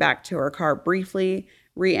 she went back to her car briefly,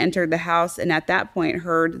 re-entered the house, and at that point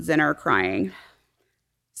heard Zinner crying.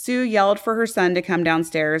 Sue yelled for her son to come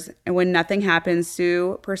downstairs, and when nothing happened,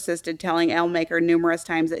 Sue persisted, telling Elmaker numerous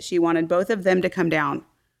times that she wanted both of them to come down.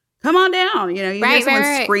 Come on down. You hear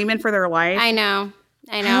someone screaming for their life. I know.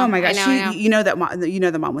 Oh my gosh. I know.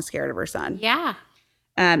 The mom was scared of her son. Yeah.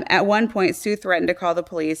 At one point, Sue threatened to call the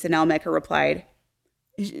police, and Elmaker replied,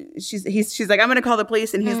 she's like, "I'm going to call the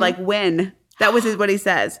police," and he's like, "When?" That was what he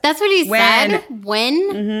says. That's what he When? said?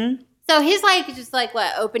 When? Mm-hmm. So he's like, just like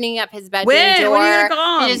what, opening up his bedroom When? door When are you gonna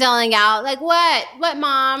call him? and just yelling out, like, what? What,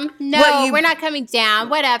 Mom? No, we're not coming down.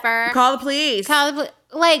 Whatever. Call the police.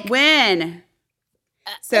 Like, when?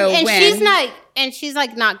 So and when? she's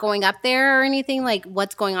like not going up there or anything. Like,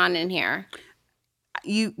 what's going on in here?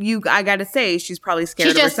 I gotta say, she's probably scared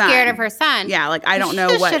She's of her just son. scared of her son. Yeah, like I don't know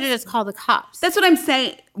She what. should have just called the cops. That's what I'm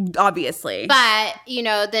saying. Obviously, But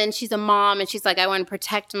then she's a mom and she's like, I want to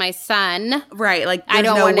protect my son. right? Like, I there's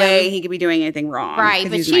don't no want way him- he could be doing anything wrong. Right, 'cause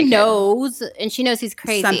but he's my she kid. knows, and she knows he's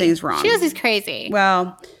crazy. Something's wrong. She knows he's crazy.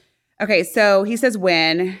 Well, okay. So he says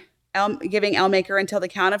when. Giving Elmaker until the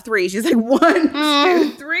count of 3. She's like 1,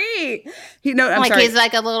 2, 3. I'm sorry. He's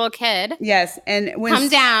like a little kid. Yes, and when Come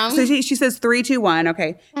down. So she says 3, 2, 1.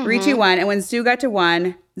 Okay, 3, 2, 1. And when Sue got to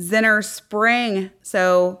 1, Zinner sprang.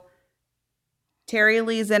 So Terry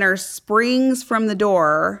Lee Zinner springs from the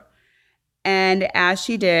door, and as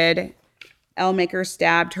she did, Elmaker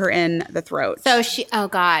stabbed her in the throat. So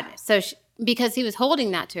because he was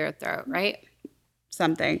holding that to her throat, right?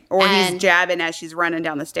 Something, or he's jabbing as she's running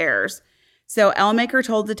down the stairs. So Elmaker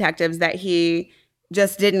told detectives that he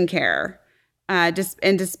just didn't care. And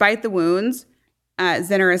despite the wounds,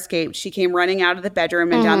 Zinner escaped. She came running out of the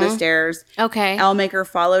bedroom and down the stairs. Okay. Elmaker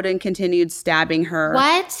followed and continued stabbing her.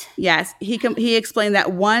 What? Yes. He explained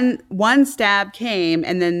that one stab came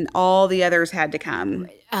and then all the others had to come.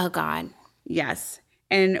 Oh, God. Yes.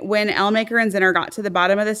 And when Elmaker and Zinner got to the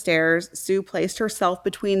bottom of the stairs, Sue placed herself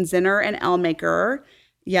between Zinner and Elmaker,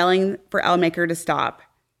 yelling for Elmaker to stop.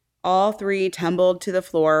 All three tumbled to the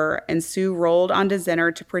floor, and Sue rolled onto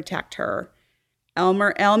Zinner to protect her.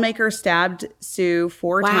 Elmaker stabbed Sue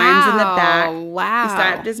 4 times in the back. Wow. He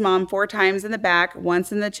stabbed his mom 4 times in the back,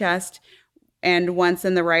 once in the chest, and once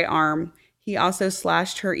in the right arm. He also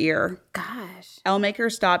slashed her ear. Gosh.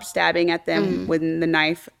 Elmaker stopped stabbing at them when the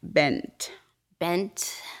knife bent.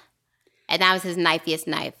 Bent. And that was his knifiest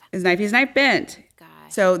knife. His knife bent. Gosh.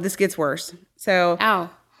 So this gets worse. So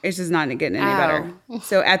it's just not getting any better.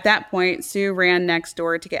 So at that point, Sue ran next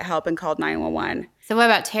door to get help and called 911. So what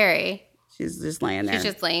about Terry? She's just laying there. She's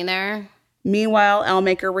just laying there. Meanwhile,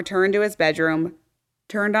 Elmaker returned to his bedroom,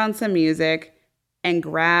 turned on some music, and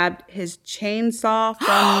grabbed his chainsaw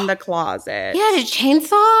from the closet. He had a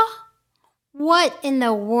chainsaw? What in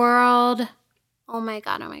the world? Oh my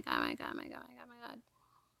God, oh my God, oh my God, oh my God, oh my God, oh my God.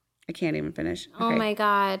 I can't even finish. Okay. Oh my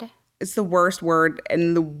God. It's the worst word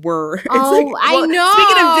in the word. It's Oh, I know.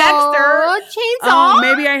 Speaking of Dexter. Chainsaw.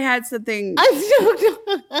 Maybe I had something.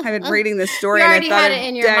 I've been reading this story You and I already thought had of it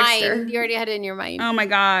in your Dexter. mind. You already had it in your mind. Oh my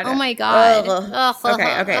God. Oh my God. Ugh.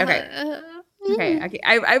 Okay.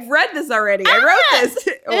 I've read this already. I wrote this.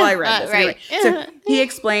 Well, I read this. Right. Anyway. So he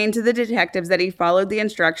explained to the detectives that he followed the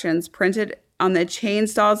instructions printed on the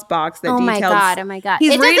chainsaw's box that detailed. Oh my God.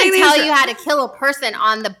 He's It doesn't reading tell these- you how to kill a person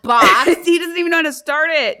on the box. He doesn't even know how to start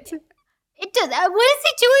it. It does. What is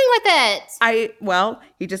he doing with it?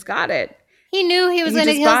 He just got it. He knew he was He going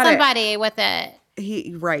to just kill bought it. somebody with it.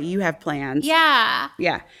 You have plans. Yeah.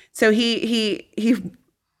 Yeah. So he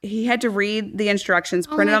had to read the instructions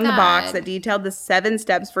Oh printed my on the box God. that detailed the 7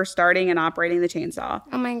 steps for starting and operating the chainsaw.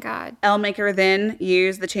 Oh my God. Elmaker then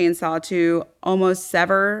used the chainsaw to almost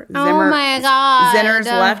sever Oh my God. Zinner's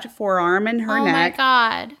left forearm and her Oh neck. my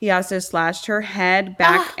God. He also slashed her head,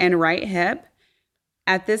 back, and right hip.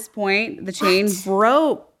 At this point, the chain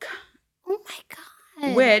broke, Oh my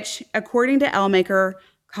God. which, according to Elmaker,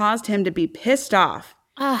 caused him to be pissed off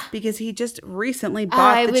Ugh. because he just recently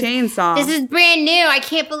bought the chainsaw. This is brand new. I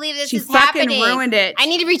can't believe this She is fucking happening. ruined it. I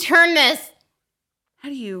need to return this. How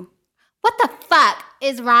do you? What the fuck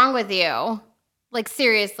is wrong with you? Like,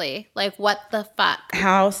 seriously. Like, what the fuck?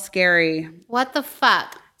 How scary. What the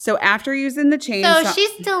fuck? So after using the chainsaw. So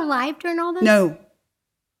she's still alive during all this? No.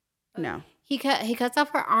 He cuts off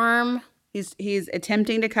her arm. He's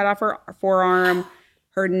attempting to cut off her forearm,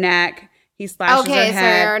 her neck. He slashes her Okay,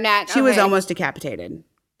 head. so her neck. She was okay. almost decapitated.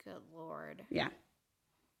 Good Lord. Yeah.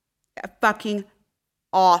 Fucking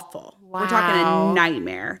awful. We're talking Wow. a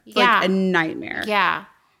nightmare. It's Yeah. like a nightmare. Yeah.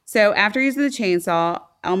 So after using the chainsaw,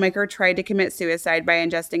 Elmaker tried to commit suicide by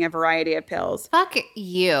ingesting a variety of pills. Fuck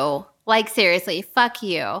you. Like, seriously, fuck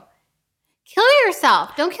you. Kill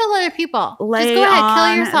yourself. Don't kill other people. Lay Just go ahead,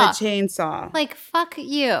 on kill yourself. the chainsaw. Like, fuck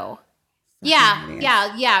you. idiot.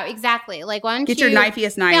 Yeah, exactly. Like, why don't Get you your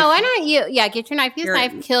knifiest knife. Yeah, why don't you? Yeah, get your knifiest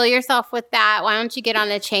knife. Kill yourself with that. Why don't you get on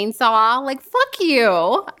a chainsaw? Like, fuck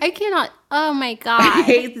you. I cannot. Oh my God. I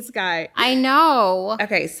hate this guy. I know.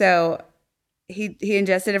 Okay, so he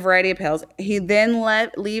ingested a variety of pills. He then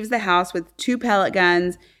leaves the house with 2 pellet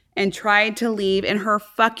guns and tried to leave in her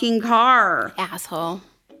fucking car. Asshole.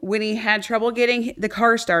 When he had trouble getting the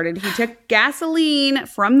car started, he took gasoline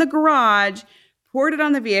from the garage, poured it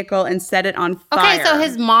on the vehicle, and set it on fire. Okay, so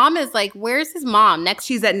his mom is like, where's his mom?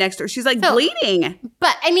 She's at next door. She's like So- bleeding.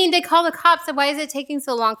 But I mean, they call the cops. So why is it taking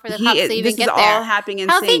so long for the cops to even This get is there? all happening in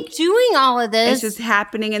How's sync. he doing all of this? It's just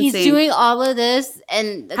happening in He's sync. doing all of this,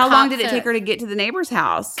 and the How long cops did it take her to get to the neighbor's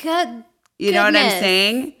house? Good. You know what I'm goodness.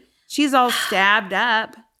 saying? She's all stabbed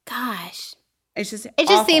up. Gosh. It's just It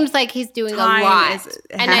just awful. seems like he's doing Time a lot, is-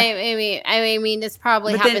 and I mean, this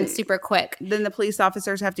probably But happened then- super quick. Then the police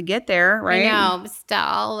officers have to get there, right? I know, but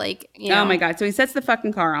still, like, you know. Oh my God. So he sets the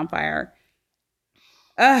fucking car on fire.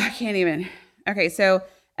 Ugh, I can't even. Okay, so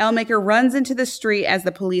Elmaker runs into the street as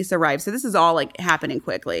the police arrive. So this is all like happening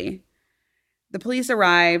quickly. The police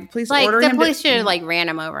arrive. Police Like, order the him police to should have, like, ran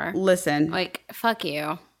him over. listen. Like, fuck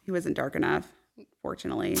you. He wasn't dark enough,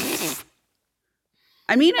 fortunately.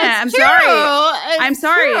 I mean, It's I'm true. sorry. It's I'm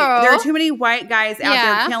sorry. true. There are too many white guys out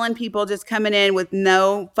Yeah. there killing people, just coming in with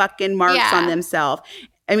no fucking marks Yeah. on themselves.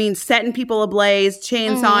 I mean, setting people ablaze,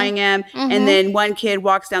 chainsawing them, Mhm. and then one kid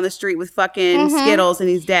walks down the street with fucking Skittles and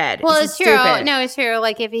he's dead. Well, This it's is true. stupid. No, it's true.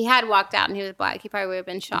 Like, if he had walked out and he was black, he probably would have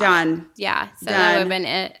been shot. Done. Yeah. So that Done. would have been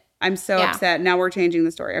it. I'm so upset. Now we're changing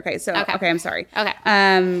the story. Okay, so okay, I'm sorry. Okay.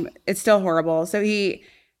 It's still horrible. So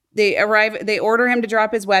they order him to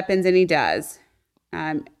drop his weapons, and he does.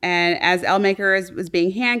 And as Ellmaker was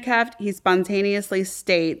being handcuffed, he spontaneously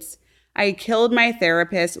states, "I killed my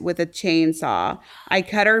therapist with a chainsaw. I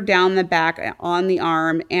cut her down the back on the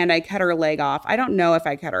arm, and I cut her leg off. I don't know if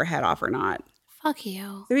I cut her head off or not." Fuck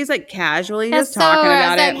you. So he's like casually just talking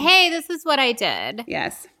about it. Like, hey, this is what I did.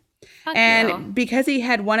 Yes. Fuck and you. Because he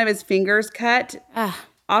had one of his fingers cut,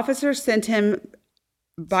 officers sent him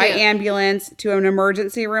by ambulance to an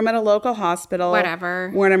emergency room at a local hospital. Whatever.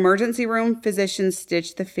 Where an emergency room physician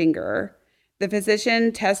stitched the finger. The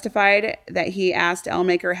physician testified that he asked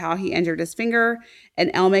Ellmaker how he injured his finger,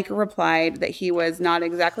 and Ellmaker replied that he was not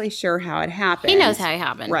exactly sure how it happened. He knows how it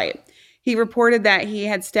happened. Right. He reported that he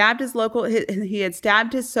had stabbed his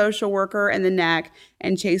social worker in the neck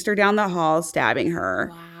and chased her down the hall, stabbing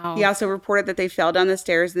her. Wow. He also reported that they fell down the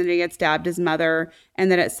stairs and that he had stabbed his mother,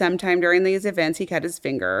 and that at some time during these events, he cut his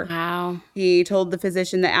finger. Wow. He told the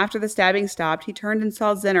physician that after the stabbing stopped, he turned and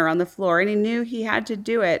saw Zinner on the floor, and he knew he had to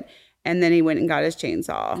do it. And then he went and got his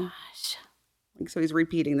chainsaw. Gosh. So he's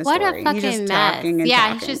repeating the What story. A fucking He's just mess. talking and talking.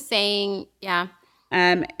 talking. He's just saying,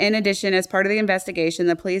 In addition, as part of the investigation,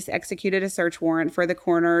 the police executed a search warrant for the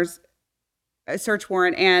coroner's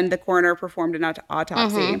and the coroner performed an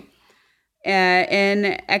autopsy.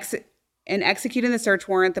 In executing the search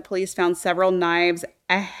warrant, the police found several knives,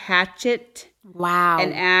 a hatchet,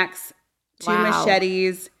 an axe, 2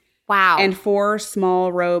 machetes, and 4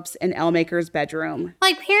 small ropes in Ellmaker's bedroom.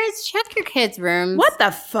 Like, parents, check your kids' rooms. What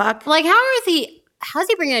the fuck? Like, how's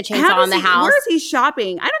he bringing a chainsaw in the house? Where is he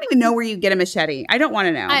shopping? I don't even know where you get a machete. I don't want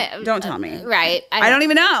to know. Don't tell me. Right. I don't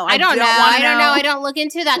even know. I don't know. I don't know. I don't look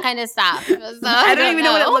into that kind of stuff. So I don't even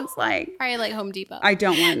know what it looks like. Probably like Home Depot. I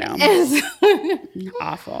don't want to know.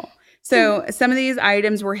 Awful. So some of these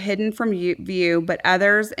items were hidden from view, but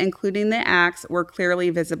others, including the axe, were clearly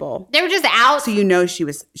visible. They were just out. So you know she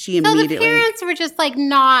immediately. So the parents were just like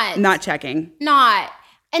not checking.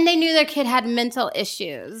 And they knew their kid had mental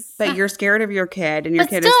issues. But you're scared of your kid, and your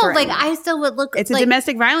kid still, is threatened. like, I still would look. It's a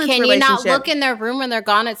domestic violence relationship. relationship. Can you not look in their room when they're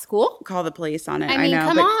gone at school? Call the police on it. I mean,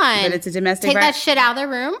 come on. But it's a domestic. Take that shit out of their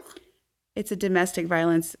room. It's a domestic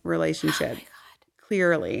violence relationship. Oh my God.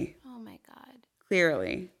 Clearly. Oh my God.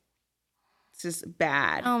 Clearly. It's just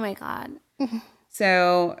bad. Oh my God.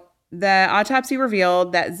 So the autopsy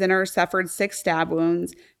revealed that Zinner suffered 6 stab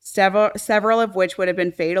wounds, several of which would have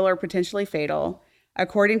been fatal or potentially fatal.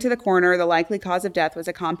 According to the coroner, the likely cause of death was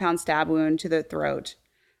a compound stab wound to the throat.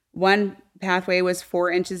 One pathway was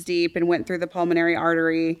 4 inches deep and went through the pulmonary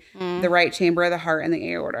artery, the right chamber of the heart, and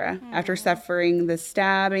the aorta. After suffering the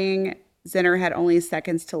stabbing, Zinner had only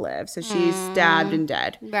seconds to live. So she's stabbed and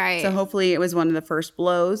dead. Right. So hopefully it was one of the first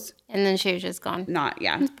blows. And then she was just gone.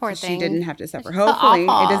 Poor thing. She didn't have to suffer. It's Hopefully.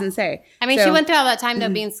 so awful. It doesn't say. I mean, she went through all that time, though,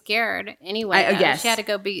 being scared anyway. Yes. She had to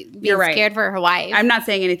go be right. scared for her life. I'm not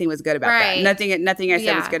saying anything was good about that. Right. Nothing I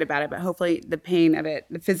said was good about it, but hopefully the pain of it,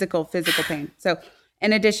 the physical pain. So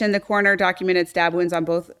in addition, the coroner documented stab wounds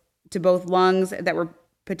to both lungs that were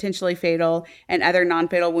potentially fatal and other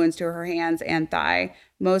non-fatal wounds to her hands and thigh.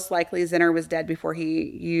 Most likely, Zinner was dead before he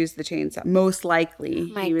used the chainsaw. Most likely,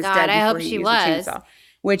 he was dead before he used the chainsaw,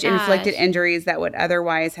 which inflicted injuries that would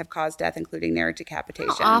otherwise have caused death, including their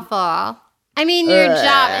decapitation. Awful. I mean, your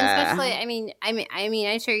job, and especially,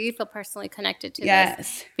 I'm sure you feel personally connected to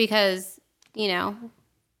this because,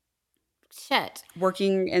 shit.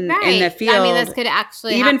 Working in the field. I mean, this could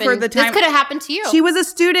actually even happen. For the time, this could have happened to you. She was a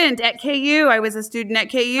student at KU. I was a student at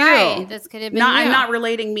KU. Right. This could have been I'm not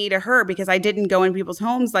relating me to her because I didn't go into people's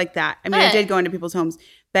homes like that. I mean, I did go into people's homes,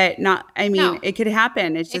 but it could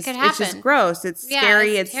happen. It's just gross. It's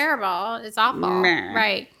scary. It's terrible. It's awful. Meh.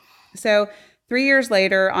 Right. So 3 years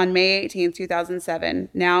later, on May 18th, 2007,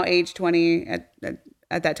 now age 20,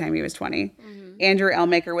 at that time he was 20, Andrew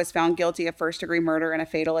Ellmaker was found guilty of first-degree murder and a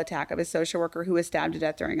fatal attack of his social worker who was stabbed to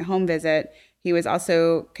death during a home visit. He was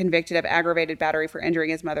also convicted of aggravated battery for injuring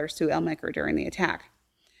his mother, Sue Ellmaker, during the attack.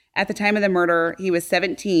 At the time of the murder, he was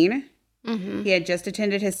 17. He had just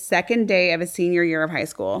attended his second day of his senior year of high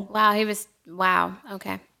school. Wow.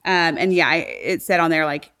 Okay. It said on there,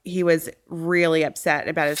 like, he was really upset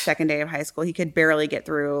about his second day of high school. He could barely get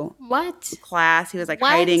through class. He was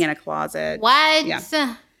hiding in a closet. What?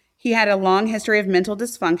 Yeah. He had a long history of mental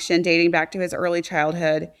dysfunction dating back to his early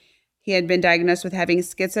childhood. He had been diagnosed with having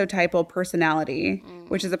schizotypal personality,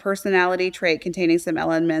 which is a personality trait containing some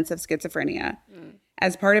elements of schizophrenia.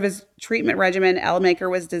 As part of his treatment regimen, Ellmaker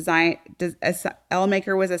was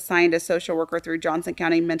assigned a social worker through Johnson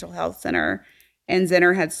County Mental Health Center, and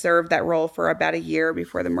Zinner had served that role for about a year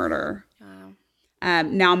before the murder.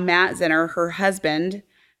 Now Matt Zinner, her husband,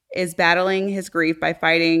 is battling his grief by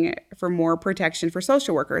fighting for more protection for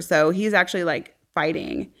social workers. So he's actually like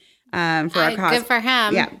fighting for a cause. Good for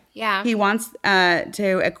him. Yeah. Yeah. He wants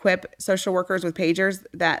to equip social workers with pagers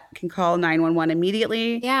that can call 911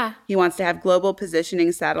 immediately. Yeah. He wants to have global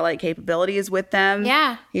positioning satellite capabilities with them.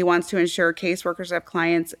 Yeah. He wants to ensure caseworkers have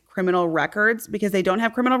clients' criminal records because they don't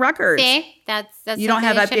have criminal records. See? That's You don't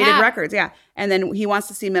have something they should updated have. records. Yeah. And then he wants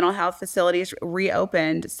to see mental health facilities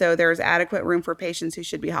reopened so there's adequate room for patients who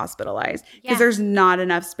should be hospitalized because Yeah. there's not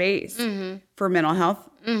enough space for mental health.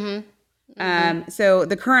 So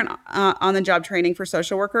the current on-the-job training for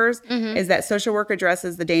social workers is that social work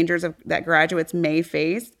addresses the dangers that graduates may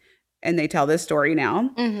face, and they tell this story now.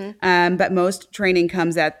 But most training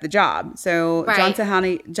comes at the job. So Right.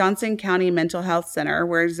 Johnson County Mental Health Center,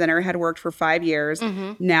 where Zinner had worked for 5 years,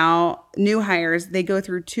 now new hires, they go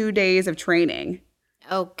through 2 days of training.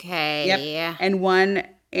 Okay. Yep.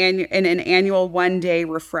 And an annual 1-day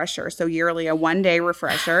refresher. So yearly, a 1-day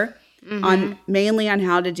refresher mainly on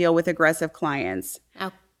how to deal with aggressive clients.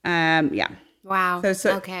 Oh, Yeah. wow.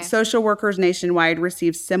 So okay. social workers nationwide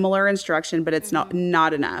receive similar instruction, but it's not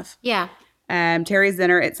enough. Yeah. Terry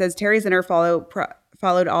Zinner, it says Terry Zinner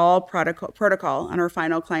followed all protocol on her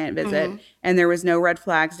final client visit, and there was no red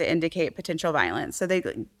flags to indicate potential violence. So they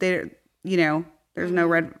there's no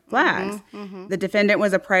red flags. The defendant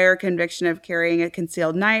was a prior conviction of carrying a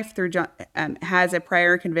concealed knife has a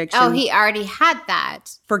prior conviction. Oh, he already had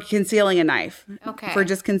that. for concealing a knife. Okay. For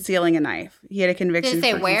just concealing a knife. He had a conviction. Did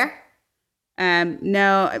it say for where?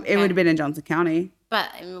 No, it would have been in Johnson County. But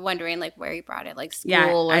I'm wondering like where he brought it, like school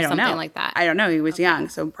Yeah, or I don't something know. like that. I don't know. He was young,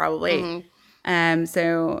 so probably.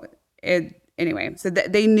 So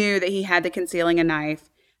they knew that he had the concealing a knife,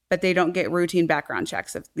 but they don't get routine background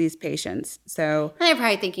checks of these patients. So And they're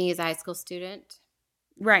probably thinking he's a high school student.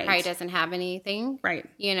 right, Probably doesn't have anything. right.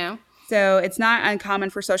 You know? So it's not uncommon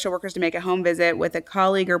for social workers to make a home visit with a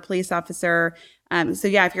colleague or police officer. So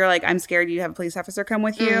yeah, if you're like, I'm scared you have a police officer come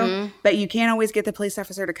with you, but you can't always get the police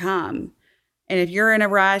officer to come. And if you're in a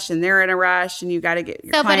rush and they're in a rush and you got to get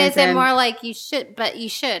your So, but clients is it in, more like you should,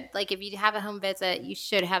 like if you have a home visit, you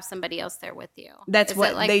should have somebody else there with you. that's Is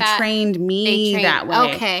what it like they that? trained me They trained- that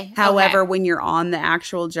way. okay, However, okay. when you're on the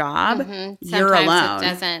actual job, you're Sometimes alone. It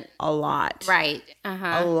doesn't. A lot. Right.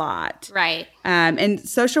 A lot. Right. And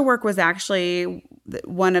social work was actually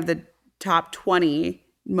one of the top 20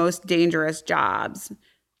 most dangerous jobs.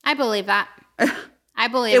 I believe that. I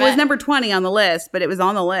believe It was number 20 on the list, but it was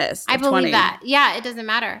on the list. I of believe 20. that. Yeah, it doesn't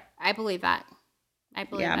matter. I believe that. I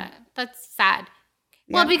believe Yeah. that. That's sad.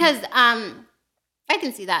 Well, Yeah. because I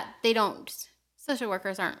can see that social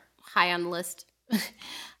workers aren't high on the list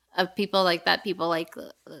of people like that. People like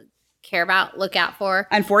care about, look out for.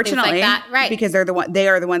 Unfortunately, things like that. Right? because they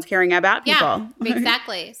are the ones caring about people. Yeah,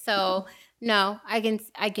 exactly. So no, I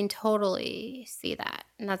can totally see that,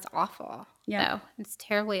 and that's awful. Yeah. So it's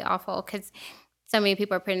terribly awful because so many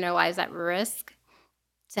people are putting their lives at risk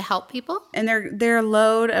to help people. And their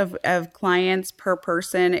load of clients per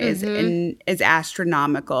person is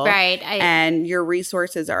astronomical, Right. and your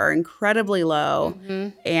resources are incredibly low,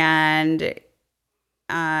 and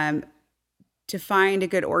to find a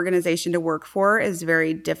good organization to work for is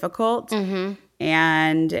very difficult.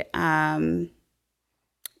 And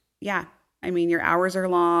yeah, I mean, your hours are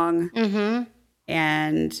long,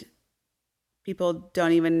 and people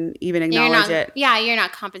don't even acknowledge it. Yeah, you're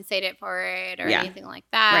not compensated for it or anything like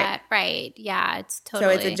that. Right. Yeah, it's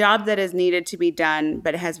totally. So it's a job that is needed to be done,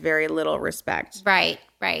 but it has very little respect. Right.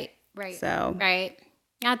 So Right.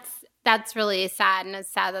 That's really sad, and it's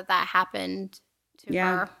sad that happened to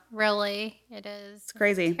her. Really, it is. It's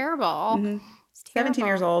crazy. Terrible. It's terrible. 17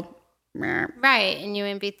 years old. Meh. Right, and you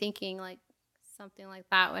wouldn't be thinking like something like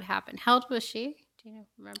that would happen. How old was she? Do you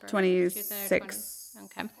remember? 26.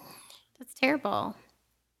 Okay, that's terrible.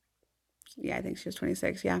 Yeah, I think she was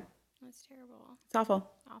 26. Yeah. That's terrible. It's awful.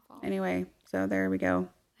 Anyway, so there we go.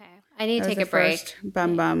 Okay, I need to That was take a the break. first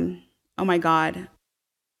bum. Oh my God.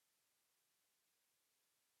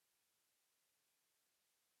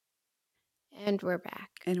 And we're back.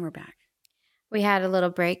 We had a little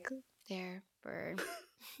break there for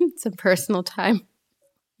some personal time.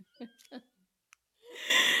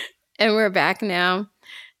 And we're back now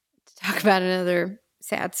to talk about another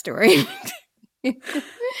sad story.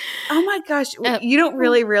 Oh my gosh. You don't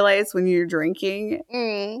really realize when you're drinking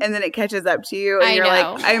and then it catches up to you and I you're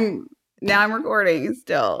know. like, I'm recording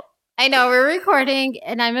still. I know we're recording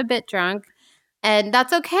and I'm a bit drunk, and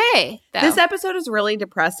that's okay. Though. This episode is really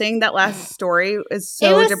depressing. That last story is it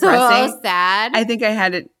so was depressing. so sad. I think I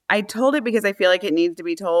had I told it because I feel like it needs to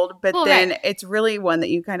be told, but Well, then right. it's really one that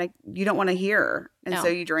you don't want to hear. And No. so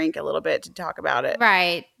you drink a little bit to talk about it.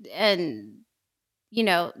 Right. And,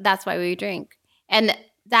 that's why we drink. And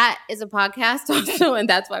that is a podcast also, and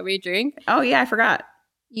that's why we drink. Oh, yeah, I forgot.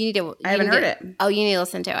 You need to. I haven't heard it. Oh, you need to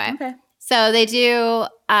listen to it. Okay. So they do.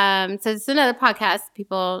 So it's another podcast.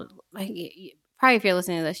 People, probably if you're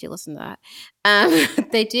listening to this, you listen to that.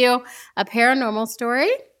 They do a paranormal story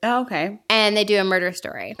Oh, okay. and they do a murder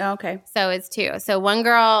story. Oh, okay. So it's two. So one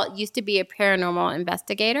girl used to be a paranormal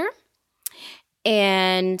investigator,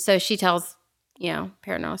 and so she tells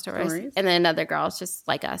paranormal stories. And then another girl is just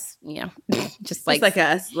like us, just like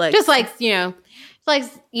us,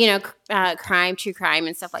 crime, true crime,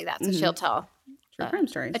 and stuff like that. So she'll tell true crime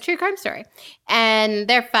stories. a true crime story, and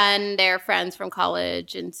they're fun. They're friends from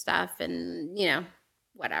college and stuff, and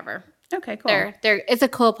whatever. Okay, cool. It's a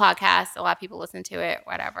cool podcast. A lot of people listen to it,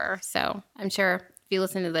 whatever. So I'm sure if you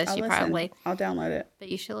listen to this, I'll download it. But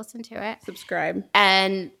you should listen to it. Subscribe.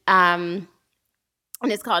 And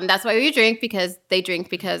it's called, and that's why we drink, because they drink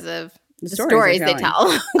because of the stories they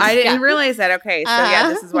tell. I didn't realize that. Okay, so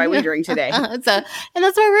this is why we drink today. And that's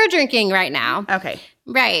why we're drinking right now. Okay.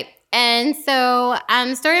 Right. And so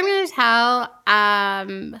the story I'm going to tell,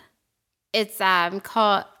 it's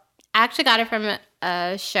called, I actually got it from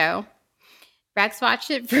a show. Rex watched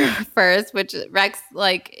it first, which Rex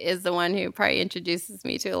is the one who probably introduces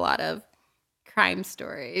me to a lot of crime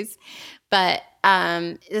stories. But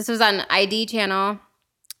this was on ID channel,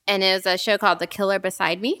 and it was a show called The Killer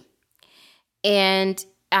Beside Me. And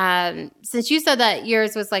since you said that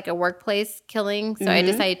yours was like a workplace killing, so I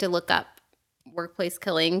decided to look up workplace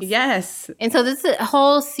killings. Yes. And so this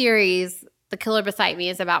whole series, The Killer Beside Me,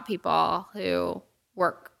 is about people who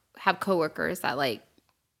have coworkers that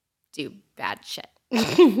do bad shit.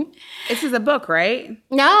 This is a book, right?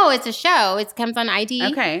 No, it's a show. It comes on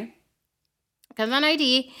ID. Okay. It comes on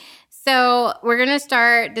ID. So we're going to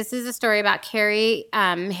start. This is a story about Carrie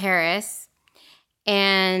Harris.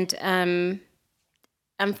 And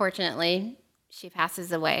unfortunately, she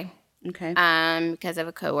passes away. Okay. Because of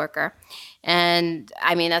a coworker. And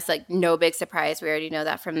I mean, that's no big surprise. We already know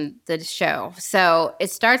that from the show. So it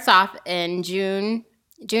starts off in June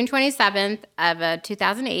 27th of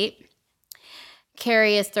 2008.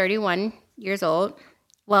 Carrie is 31 years old.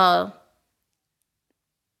 Well,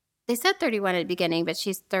 they said 31 at the beginning, but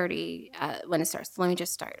she's 30 when it starts. Let me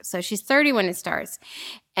just start. So she's 30 when it starts.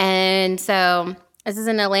 And so this is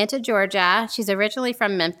in Atlanta, Georgia. She's originally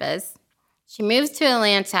from Memphis. She moves to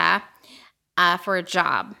Atlanta for a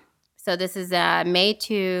job. So this is May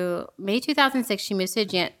 2006. She moves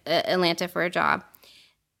to Atlanta for a job.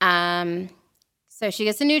 So she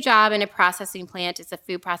gets a new job in a processing plant. It's a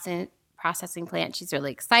food processing plant. She's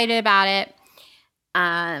really excited about it.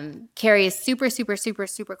 Carrie is super, super, super,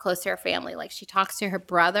 super close to her family. She talks to her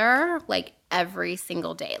brother every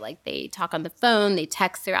single day. They talk on the phone. They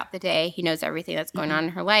text throughout the day. He knows everything that's going on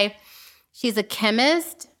in her life. She's a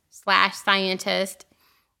chemist/scientist.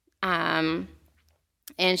 And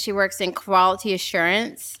she works in quality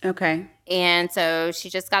assurance. Okay. And so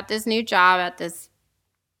she just got this new job at this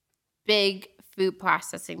big food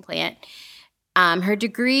processing plant. Her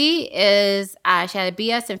degree is, she had a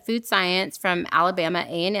BS in food science from Alabama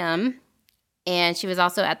A&M. And she was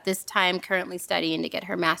also at this time currently studying to get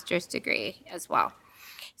her master's degree as well.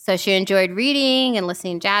 So she enjoyed reading and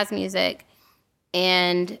listening to jazz music.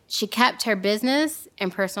 And she kept her business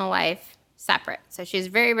and personal life separate. So she's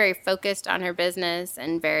very, very focused on her business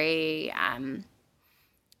and very,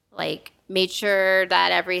 made sure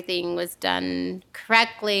that everything was done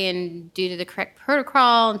correctly and due to the correct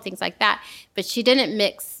protocol and things like that. But she didn't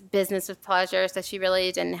mix business with pleasure. So she really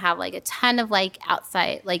didn't have a ton of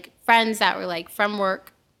outside, friends that were from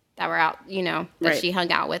work that were out, that Right. she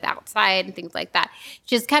hung out with outside and things like that.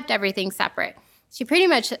 She just kept everything separate. She pretty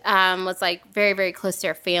much was very, very close to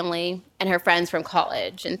her family and her friends from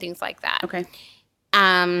college and things like that. Okay.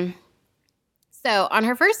 So on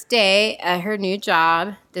her first day at her new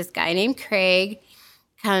job, this guy named Craig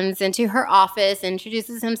comes into her office,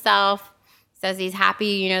 introduces himself, says he's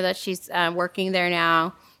happy, that she's working there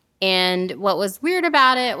now. And what was weird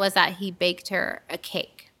about it was that he baked her a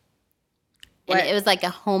cake. And What? it was a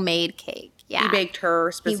homemade cake. Yeah. He baked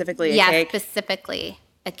her specifically a Yes, cake? specifically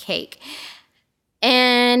a cake.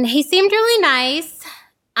 And he seemed really nice.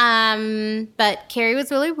 But Carrie was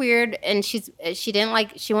really weird, and she didn't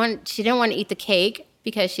want to eat the cake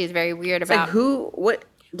because she's very weird It's about what?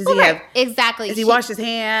 Does he have exactly? Does he wash his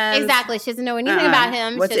hands? Exactly. She doesn't know anything about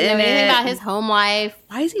him. What's she doesn't know in anything it? about his home life.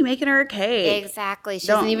 Why is he making her a cake? Exactly. She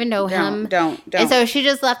doesn't even know him. Don't. And so she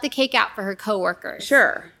just left the cake out for her coworkers.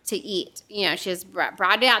 Sure. To eat. You know, she just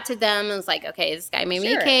brought it out to them and was like, okay, this guy made me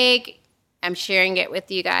a Sure. cake. I'm sharing it with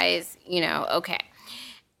you guys. You know, okay.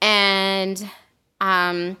 And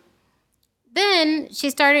then she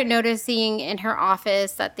started noticing in her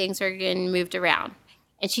office that things were getting moved around.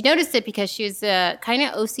 And she noticed it because she was kind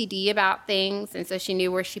of OCD about things. And so she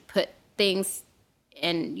knew where she put things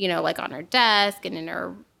in, you know, like on her desk and in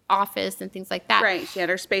her office and things like that. Right. She had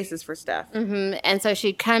her spaces for stuff. Mm-hmm. And so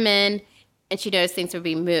she'd come in and she noticed things would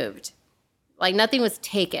be moved. Like nothing was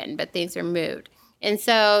taken, but things were moved. And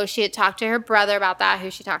so she had talked to her brother about that,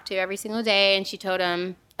 who she talked to every single day. And she told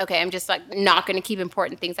him, okay, I'm just like not going to keep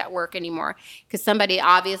important things at work anymore because somebody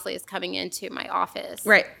obviously is coming into my office.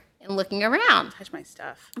 Right. And looking around. Touch my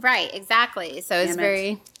stuff. Right, exactly. So it's Damn it.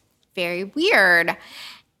 very, very weird.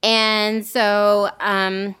 And so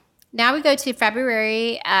now we go to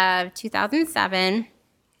February of 2007.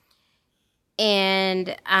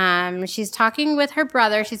 And she's talking with her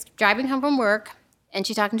brother. She's driving home from work. And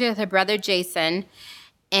she's talking to her brother, Jason.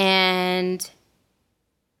 And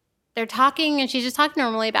they're talking. And she's just talking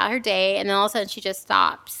normally about her day. And then all of a sudden she just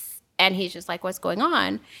stops. And he's just like, what's going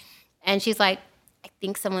on? And she's like, I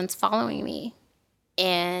think someone's following me.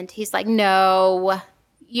 And he's like, no.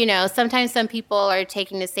 You know, sometimes some people are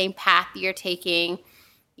taking the same path you're taking.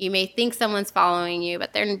 You may think someone's following you,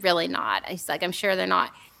 but they're really not. He's like, I'm sure they're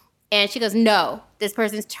not. And she goes, no, this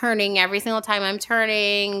person's turning every single time I'm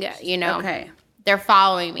turning. You know, Okay. They're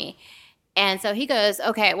following me. And so he goes,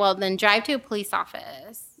 okay, well, then drive to a police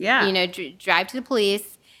office. Yeah. You know, drive to the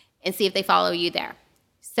police and see if they follow you there.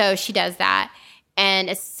 So she does that. And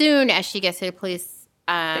as soon as she gets to the police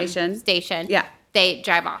station, Yeah. they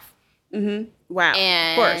drive off. Wow.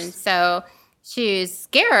 And of course. so she's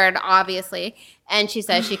scared, obviously. And she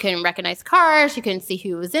says she couldn't recognize the car. She couldn't see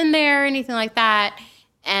who was in there or anything like that.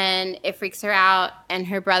 And it freaks her out. And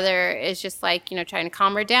her brother is just like, you know, trying to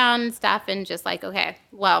calm her down and stuff. And just like, okay,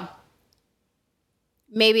 well,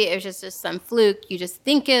 maybe it was just some fluke. You just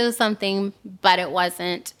think it was something, but it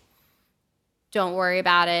wasn't. Don't worry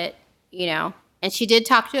about it, you know. And she did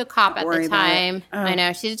talk to a cop at the time. I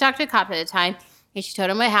know. She did talk to a cop at the time. And she told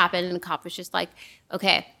him what happened. And the cop was just like,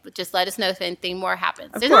 okay, just let us know if anything more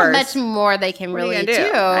happens. There's not much more they can really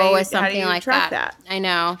do with something like that. I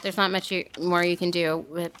know. There's not much more you can do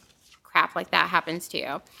with crap like that happens to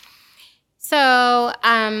you. So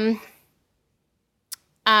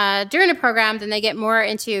during the program, then they get more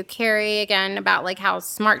into Carrie again about like how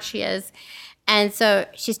smart she is. And so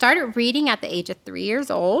she started reading at the age of 3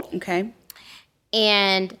 years old. Okay.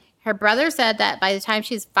 And her brother said that by the time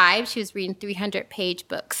she was 5, she was reading 300-page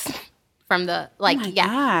books from the, like, Oh my yeah.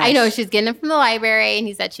 gosh. I know, she was getting them from the library, and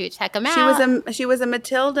he said she would check them out. She was a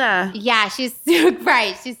Matilda. Yeah, she's,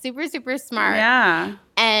 right. She's super, super smart. Yeah.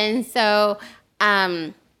 And so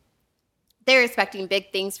they're expecting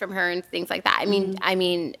big things from her and things like that. I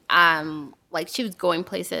mean, like, she was going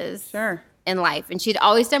places Sure. in life, and she'd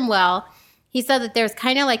always done well. He said that there's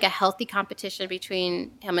kind of like a healthy competition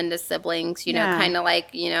between him and the siblings, you know, kind of like,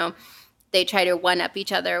 you know, they try to one-up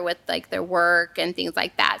each other with like their work and things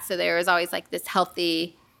like that. So there was always like this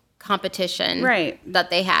healthy competition that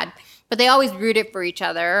they had. But they always rooted for each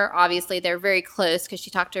other. Obviously, they're very close because she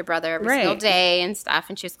talked to her brother every single day and stuff.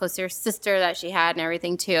 And she was close to her sister that she had and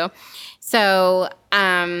everything too. So,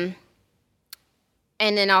 and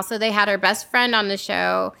then also they had her best friend on the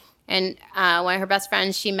show. And one of her best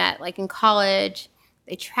friends she met like in college.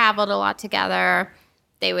 They traveled a lot together.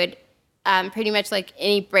 They would pretty much like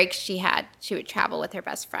any breaks she had, she would travel with her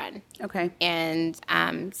best friend. Okay. And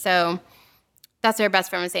so that's what her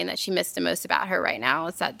best friend was saying that she missed the most about her right now.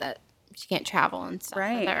 Is that she can't travel and stuff.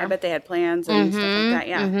 Right. I bet they had plans and stuff like that.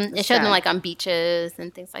 Yeah. It showed them like on beaches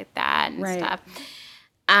and things like that and stuff.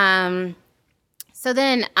 So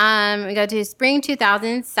then we go to spring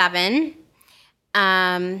 2007.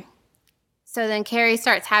 So then Carrie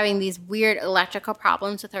starts having these weird electrical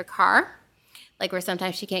problems with her car, like where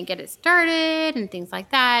sometimes she can't get it started and things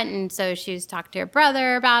like that. And so she was talking to her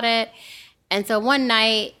brother about it. And so one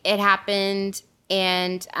night it happened,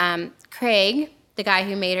 and Craig, the guy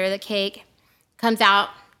who made her the cake, comes out,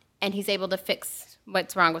 and he's able to fix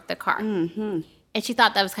what's wrong with the car. Mm-hmm. And she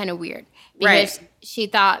thought that was kind of weird because she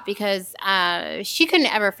thought she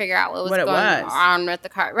couldn't ever figure out what was going on with the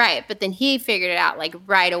car. Right. But then he figured it out like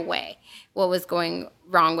right away what was going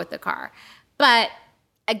wrong with the car. But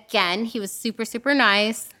again, he was super, super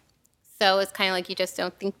nice, So it's kind of like you just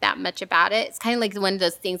don't think that much about it. It's kind of like one of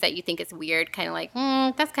those things that you think is weird, kind of like,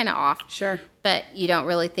 that's kind of off. Sure. But you don't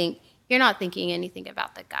really think, you're not thinking anything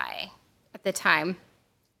about the guy at the time.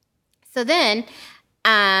 So then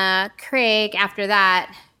Craig, after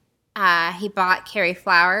that, he bought Carrie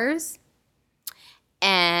flowers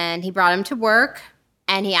and he brought him to work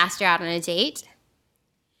and he asked her out on a date.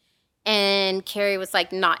 And Carrie was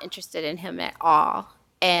like not interested in him at all.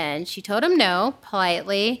 And she told him no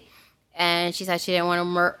politely. And she said she didn't want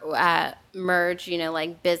to merge,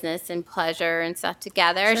 like business and pleasure and stuff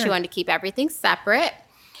together. Sure. She wanted to keep everything separate.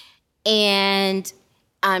 And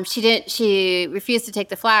she refused to take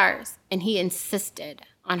the flowers. And he insisted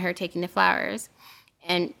on her taking the flowers.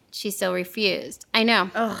 And she still refused. I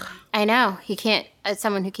know. Ugh. I know. He can't, as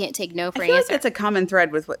someone who can't take no for an answer. Like that's a common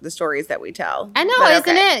thread with the stories that we tell. I know, isn't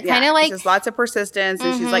it? Yeah. Kind of like. There's lots of persistence.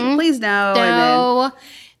 And she's like, please no. No.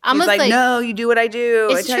 And then he's like, no, you do what I do.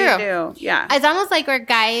 It's I tell you to do. Yeah. It's almost like where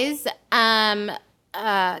guys, kind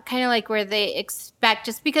of like where they expect,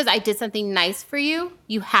 just because I did something nice for you,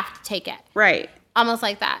 you have to take it. Right. Almost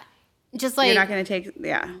like that. Just like. You're not going to take,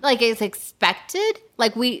 yeah. Like it's expected.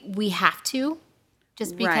 Like we have to.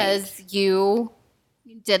 Just because you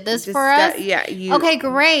did this for us? Okay,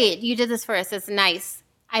 great. You did this for us. It's nice.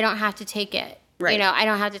 I don't have to take it. Right. I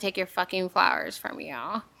don't have to take your fucking flowers from you.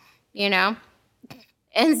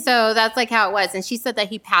 And so that's like how it was. And she said that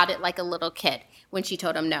he pouted like a little kid when she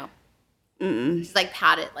told him no. She's like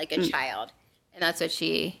pouted like a child. And that's what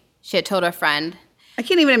she had told her friend. I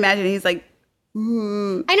can't even imagine. He's like, I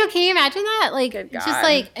know. Can you imagine that? Like, just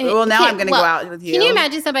like. Well, now I'm going to go out with you. Can you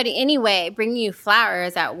imagine somebody anyway bringing you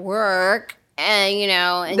flowers at work, and you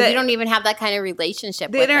don't even have that kind of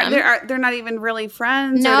relationship with them? They're not even really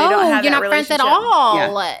friends. No, or they don't have you're that not friends at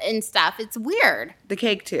all, and stuff. It's weird. The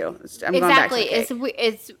cake too. I'm exactly. Going back to the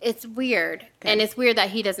cake. It's weird, and it's weird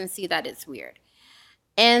that he doesn't see that it's weird.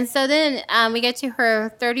 And so then we get to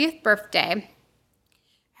her 30th birthday.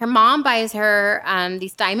 Her mom buys her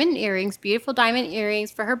these diamond earrings, beautiful diamond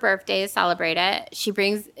earrings for her birthday to celebrate it. She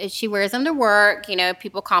wears them to work.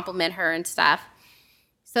 People compliment her and stuff.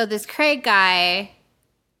 So this Craig guy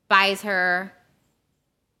buys her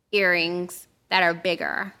earrings that are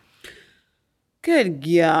bigger. Good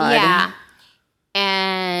God. Yeah.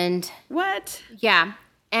 And what? Yeah.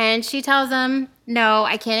 And she tells him, no,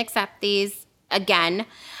 I can't accept these again.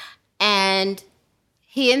 And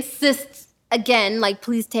he insists again, like,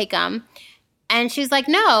 please take them. And she's like,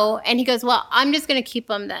 no. And he goes, well, I'm just going to keep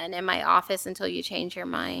them then in my office until you change your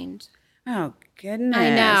mind. Oh, goodness. I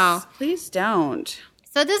know. Please don't.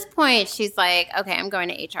 So at this point, she's like, okay, I'm going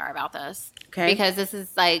to HR about this. Okay. Because this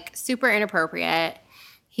is, like, super inappropriate.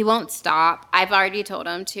 He won't stop. I've already told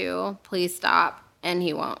him to. Please stop. And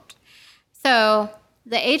he won't. So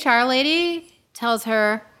the HR lady tells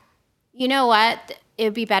her, you know what? It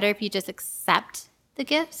would be better if you just accept the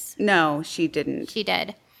gifts. No, she didn't. She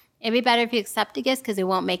did. It'd be better if you accept the gifts because it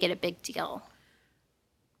won't make it a big deal.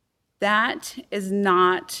 That is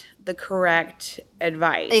not the correct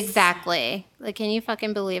advice. Exactly. Like, can you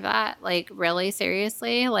fucking believe that? Like, really?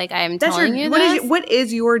 Seriously? Like, I'm telling you this? What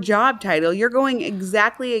is your job title? You're going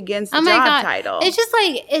exactly against the job title. It's just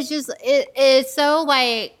like, it's so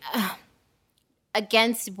like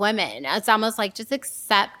against women. It's almost like just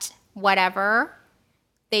accept whatever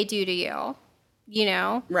they do to you.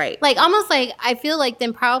 Right. Like, almost like, I feel like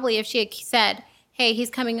then probably if she had said, hey, he's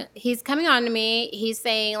coming on to me. He's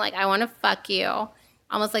saying, like, I want to fuck you.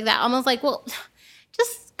 Almost like that. Almost like, well,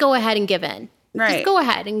 just go ahead and give in. Right. Just go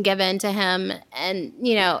ahead and give in to him. And,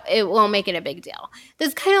 it won't make it a big deal.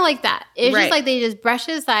 It's kind of like that. It's just like they just brush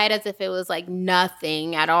it aside as if it was like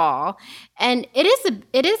nothing at all. And it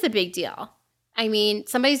is a big deal. I mean,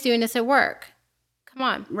 somebody's doing this at work. Come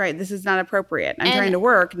on. Right. This is not appropriate. I'm trying to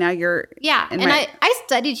work. Now you're. Yeah. And I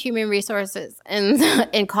studied human resources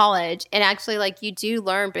in college. And actually, like, you do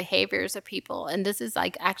learn behaviors of people. And this is,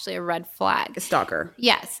 like, actually a red flag. A stalker.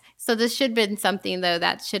 Yes. So this should have been something, though,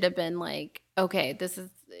 that should have been like, okay,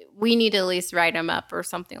 we need to at least write them up or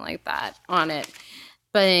something like that on it.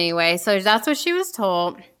 But anyway, so that's what she was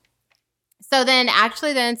told. So then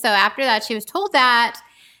after that, she was told that.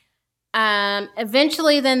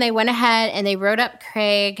 Eventually then they went ahead and they wrote up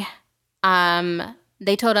Craig.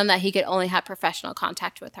 They told him that he could only have professional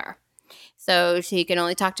contact with her. So he can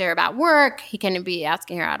only talk to her about work. He couldn't be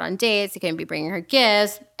asking her out on dates. He couldn't be bringing her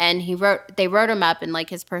gifts. And they wrote him up in like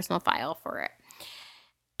his personal file for it.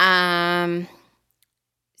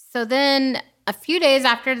 So then a few days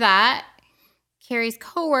after that, Carrie's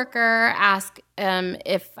coworker asked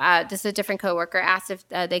if this is a different coworker, asked if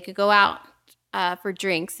they could go out for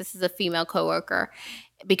drinks. This is a female coworker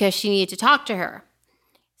because she needed to talk to her.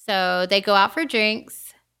 So they go out for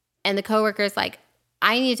drinks, and the coworker's like,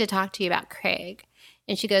 I need to talk to you about Craig.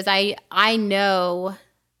 And she goes, I know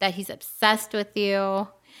that he's obsessed with you.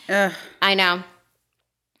 Ugh. I know.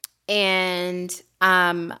 And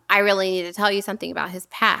I really need to tell you something about his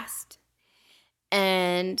past.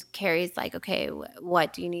 And Carrie's like, okay,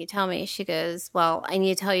 what do you need to tell me? She goes, well, I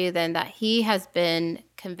need to tell you then that he has been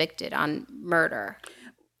convicted on murder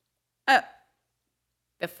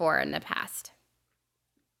before in the past.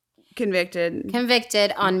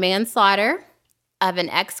 Convicted on manslaughter of an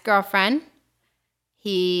ex-girlfriend.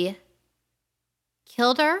 He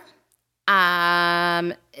killed her.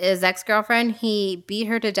 His ex-girlfriend, he beat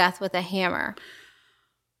her to death with a hammer.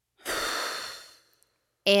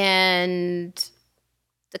 And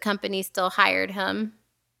the company still hired him.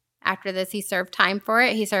 After this, he served time for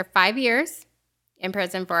it. He served 5 years in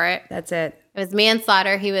prison for it. That's it. It was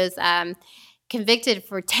manslaughter. He was convicted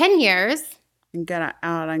for 10 years. And got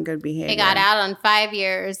out on good behavior. He got out on 5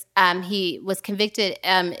 years. He was convicted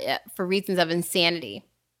for reasons of insanity.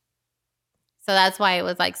 So that's why it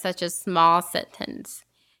was like such a small sentence.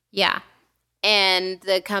 Yeah. And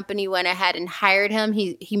the company went ahead and hired him.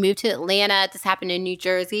 He moved to Atlanta. This happened in New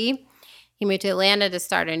Jersey. He moved to Atlanta to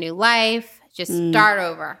start a new life, just start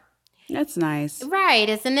over. That's nice. Right,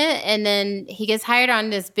 isn't it? And then he gets hired on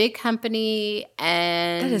this big company,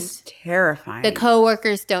 and that is terrifying. The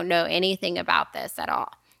coworkers don't know anything about this at all.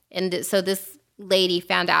 And so this lady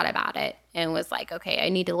found out about it and was like, okay, I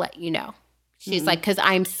need to let you know. She's like, because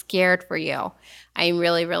I'm scared for you. I'm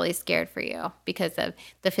really, really scared for you because of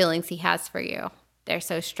the feelings he has for you. They're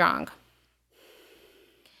so strong.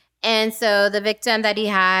 And so the victim that he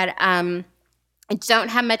had, I don't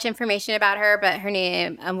have much information about her, but her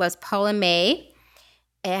name was Paula May.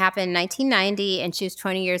 It happened in 1990, and she was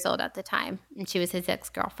 20 years old at the time, and she was his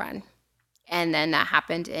ex-girlfriend. And then that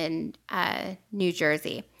happened in New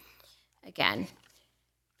Jersey again.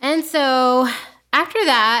 And so after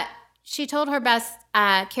that, Carrie told her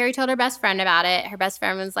best friend about it. Her best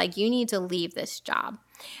friend was like, you need to leave this job.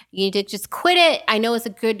 You need to just quit it. I know it's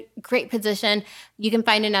a great position. You can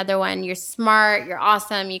find another one. You're smart. You're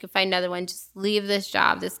awesome. You can find another one. Just leave this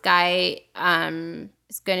job. This guy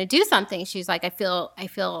is going to do something. She's like, I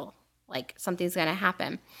feel like something's going to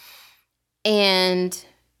happen. And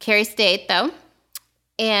Carrie stayed, though.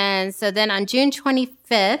 And so then on June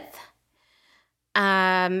 25th,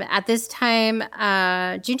 at this time,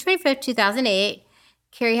 June 25th, 2008,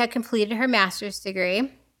 Carrie had completed her master's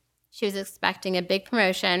degree. She was expecting a big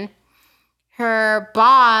promotion. Her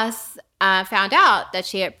boss found out that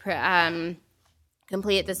she had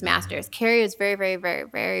completed this master's. Carrie was very, very, very,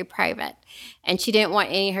 very private, and she didn't want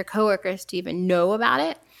any of her coworkers to even know about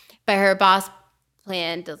it. But her boss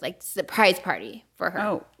planned a surprise party for her.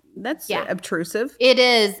 Oh, that's obtrusive. It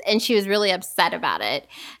is, and she was really upset about it.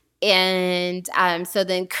 And so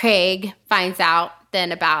then Craig finds out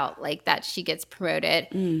then about that she gets promoted,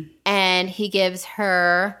 and he gives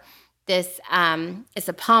her this it's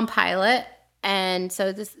a Palm Pilot, and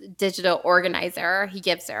so this digital organizer he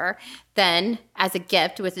gives her then as a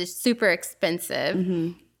gift, which is super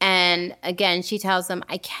expensive. And again, she tells him,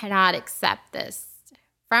 I cannot accept this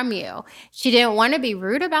from you. She didn't want to be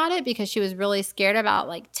rude about it because she was really scared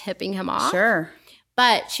about tipping him off. Sure.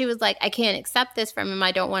 But she was like, I can't accept this from him.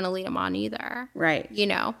 I don't want to lead him on either. Right.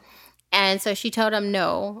 And so she told him,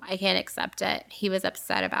 no, I can't accept it. He was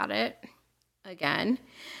upset about it again.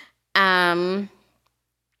 And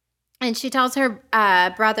she tells her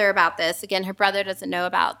brother about this. Again, her brother doesn't know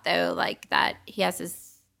about, though, that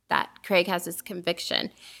that Craig has this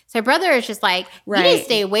conviction. So her brother is just like, you need to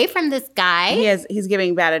stay away from this guy. He's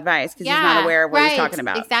giving bad advice because he's not aware of what he's talking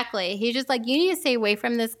about. Exactly. He's just like, you need to stay away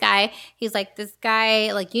from this guy. He's like, this guy,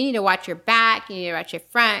 you need to watch your back. You need to watch your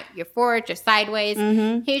front, your forward, your sideways.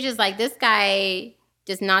 He's just like, this guy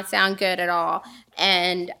does not sound good at all.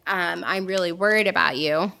 And I'm really worried about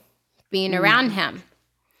you being around him.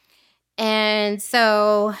 And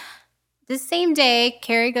so the same day,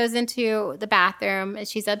 Carrie goes into the bathroom and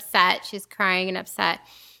she's upset. She's crying and upset.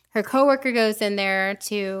 Her coworker goes in there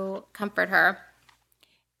to comfort her.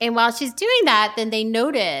 And while she's doing that, then they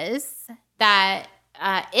notice that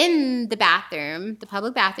in the bathroom, the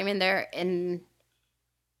public bathroom,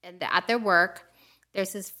 at their work,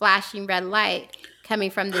 there's this flashing red light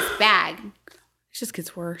coming from this bag. It just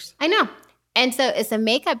gets worse. I know. And so it's a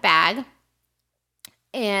makeup bag,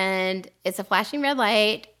 and it's a flashing red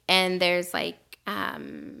light, and there's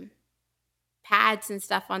pads and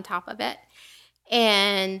stuff on top of it.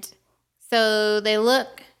 And so they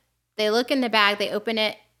look in the bag, they open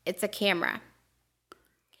it, it's a camera.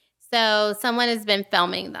 So someone has been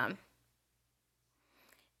filming them.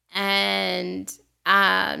 And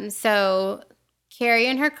So Carrie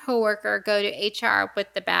and her coworker go to HR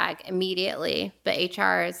with the bag immediately, but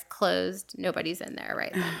HR is closed. Nobody's in there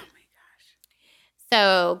right now.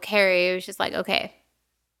 So Carrie was just like, okay,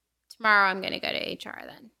 tomorrow I'm going to go to HR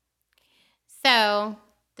then. So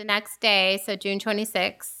the next day, so June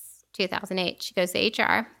 26, 2008, she goes to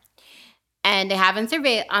HR. And they have on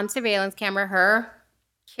surveillance camera her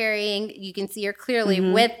carrying, you can see her clearly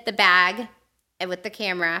with the bag and with the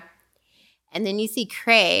camera. And then you see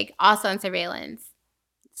Craig also on surveillance.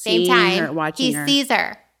 Same time, he sees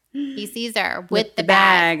her. He sees her with the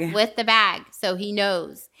bag. With the bag. So he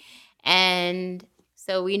knows. And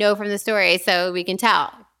so we know from the story, so we can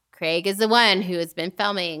tell. Craig is the one who has been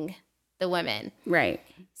filming the women. Right.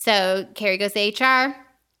 So Carrie goes to HR,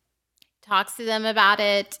 talks to them about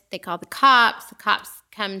it. They call the cops. The cops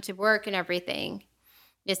come to work and everything.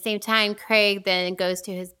 At the same time, Craig then goes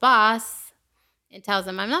to his boss and tells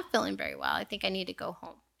him, I'm not feeling very well. I think I need to go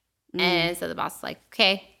home. And so the boss is like,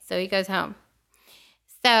 okay. So he goes home.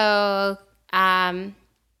 So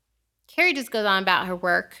Carrie just goes on about her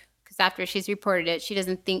work because after she's reported it, she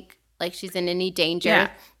doesn't think like she's in any danger.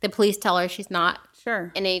 Yeah. The police tell her she's not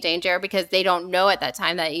in any danger because they don't know at that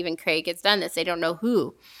time that even Craig has done this. They don't know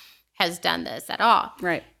who has done this at all.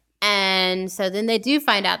 Right. And so then they do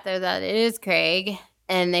find out, though, that it is Craig.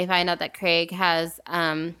 And they find out that Craig has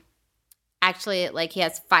actually, like, he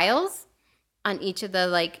has files on each of the,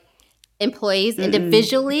 like, employees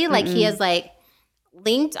individually. Like, he has, like,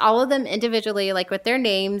 linked all of them individually, like, with their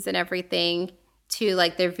names and everything to,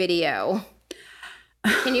 like, their video.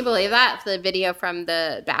 Can you believe that? The video from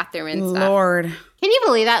the bathroom and stuff. Lord. Can you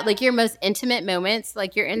believe that? Like, your most intimate moments,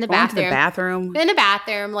 like, you're in the bathroom. To the bathroom. In the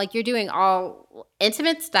bathroom, like, you're doing all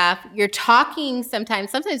intimate stuff. You're talking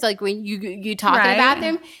sometimes, like, when you talk in the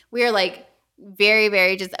bathroom, we're, like, very,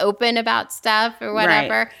 very just open about stuff or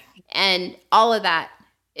whatever. Right. And all of that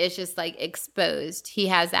is just, like, exposed. He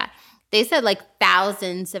has that. They said, like,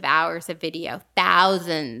 thousands of hours of video.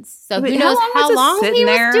 Thousands. So who knows how long he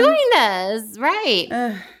was doing this.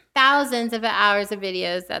 Right. Thousands of hours of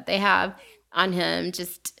videos that they have on him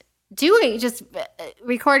just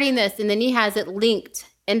recording this. And then he has it linked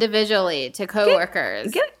individually to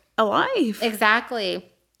coworkers. Get a life.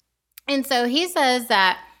 Exactly. And so he says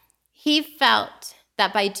that he felt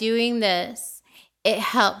that by doing this, it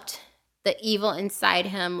helped the evil inside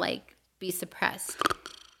him, like, be suppressed.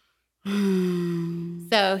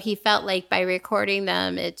 So he felt like by recording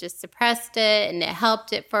them, it just suppressed it and it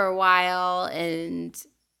helped it for a while. And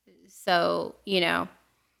so, you know,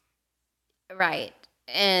 right.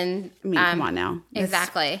 And I mean, come on now.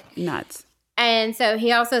 Exactly. That's nuts. And so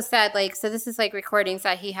he also said, like, so this is like recordings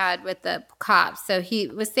that he had with the cops. So he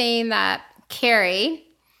was saying that Carrie,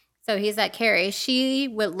 she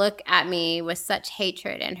would look at me with such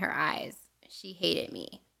hatred in her eyes. She hated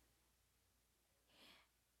me.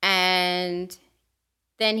 And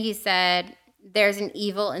then he said, there's an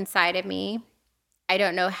evil inside of me. I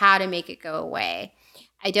don't know how to make it go away.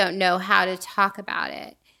 I don't know how to talk about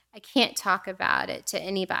it. I can't talk about it to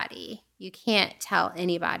anybody. You can't tell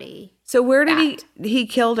anybody. So where did he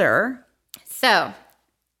killed her? So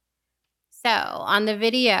on the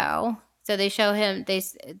video, so they show him,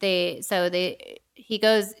 he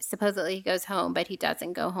goes home, but he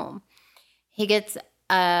doesn't go home. He gets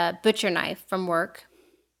a butcher knife from work.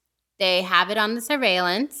 They have it on the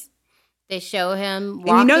surveillance. They show him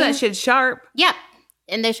walking. And you know that shit's sharp. Yep.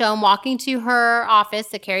 And they show him walking to her office,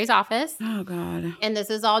 to Carrie's office. Oh, God. And this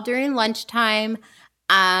is all during lunchtime.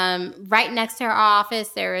 Right next to her office,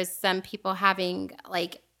 there was some people having,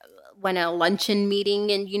 like, a luncheon meeting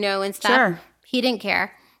and, and stuff. Sure. He didn't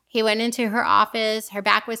care. He went into her office. Her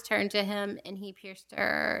back was turned to him, and he pierced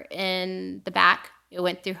her in the back. It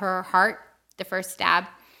went through her heart, the first stab.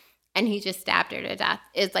 And he just stabbed her to death.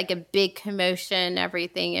 It's like a big commotion,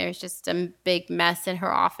 everything. It was just a big mess in her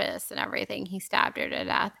office and everything. He stabbed her to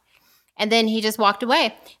death. And then he just walked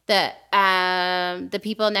away. The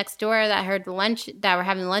people next door that were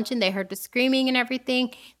having luncheon, they heard the screaming and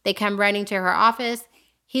everything. They come running to her office.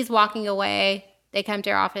 He's walking away. They come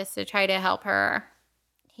to her office to try to help her.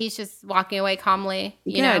 He's just walking away calmly.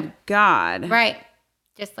 Good God. Right.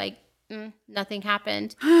 Just like, nothing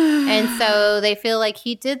happened. And so they feel like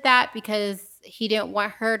he did that because he didn't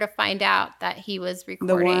want her to find out that he was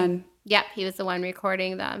recording. The one. Yep, he was the one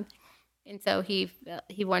recording them. And so he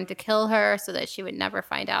wanted to kill her so that she would never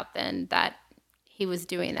find out then that he was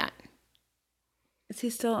doing that. Is he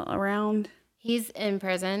still around? He's in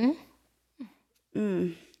prison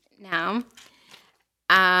now.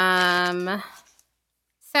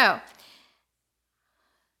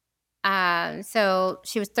 So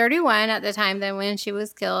she was 31 at the time then when she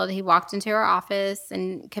was killed. He walked into her office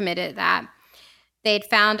and committed that. They'd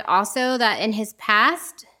found also that in his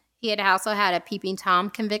past, he had also had a peeping Tom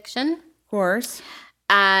conviction. Of course.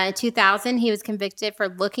 2000, he was convicted for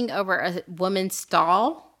looking over a woman's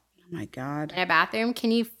stall. Oh my God. In a bathroom.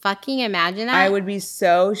 Can you fucking imagine that? I would be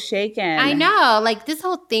so shaken. I know. Like, this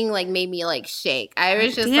whole thing, like, made me, like, shake. I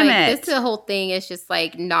was just this whole thing is just,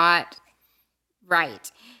 like, not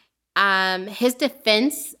right. His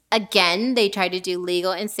defense, again, they tried to do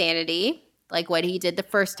legal insanity, like what he did the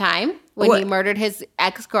first time when he murdered his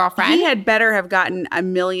ex-girlfriend. He had better have gotten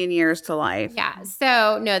 1,000,000 years to life. Yeah.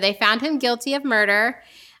 So, no, they found him guilty of murder,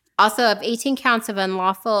 also of 18 counts of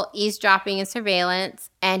unlawful eavesdropping and surveillance,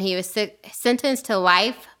 and he was sentenced to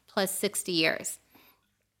life plus 60 years.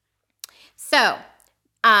 So,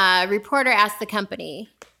 a reporter asked the company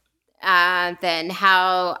then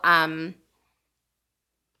how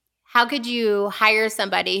could you hire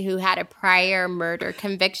somebody who had a prior murder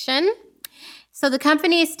conviction? So the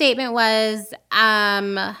company's statement was,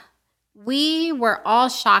 we were all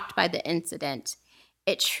shocked by the incident.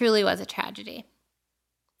 It truly was a tragedy.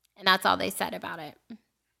 And that's all they said about it.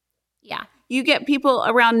 Yeah. You get people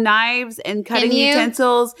around knives and cutting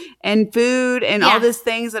utensils and food and all these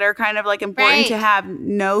things that are kind of like important to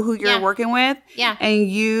know who you're working with. Yeah.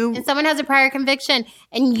 And someone has a prior conviction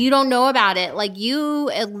and you don't know about it. Like, you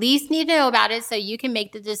at least need to know about it so you can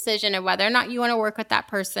make the decision of whether or not you want to work with that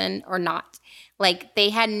person or not. Like, they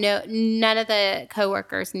had none of the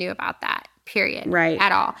coworkers knew about that, period. Right.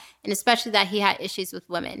 At all. And especially that he had issues with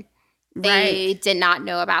women. They did not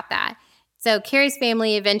know about that. So Carrie's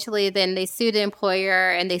family eventually then they sued the employer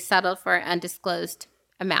and they settled for an undisclosed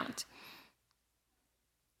amount.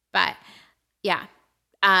 But yeah,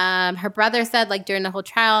 her brother said, like, during the whole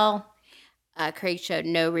trial, Craig showed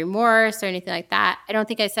no remorse or anything like that. I don't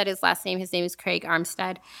think I said his last name. His name is Craig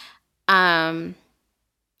Armstead. And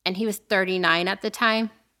he was 39 at the time.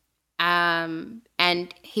 And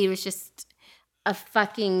he was just a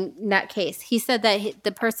fucking nutcase. He said that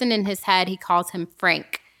the person in his head, he calls him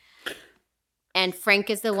Frank. And Frank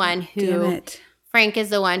is the one who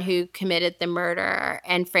committed the murder,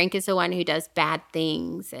 and Frank is the one who does bad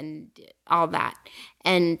things and all that.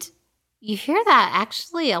 And you hear that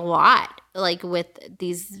actually a lot, like with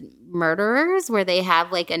these murderers, where they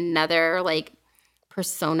have like another like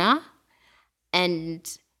persona, and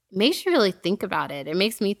it makes you really think about it. It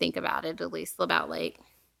makes me think about it, at least about like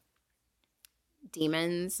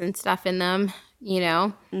demons and stuff in them, you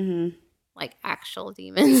know. Mm-hmm. Like actual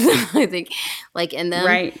demons, I think, like in them,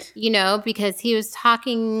 right? You know, because he was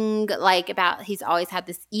talking like about he's always had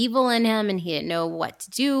this evil in him, and he didn't know what to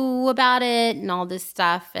do about it, and all this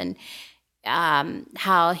stuff, and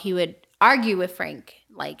how he would argue with Frank,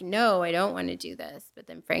 like, "No, I don't want to do this," but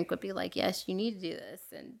then Frank would be like, "Yes, you need to do this,"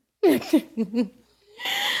 and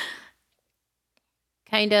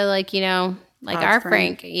kind of like, you know. Like our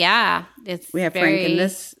Frank. Yeah. We have Frank in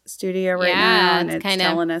this studio right now, and it's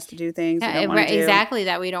telling us to do things we don't want to do. Exactly,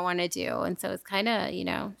 that we don't want to do. And so it's kind of, you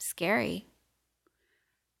know, scary.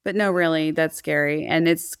 But no, really, that's scary. And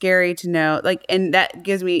it's scary to know, like, and that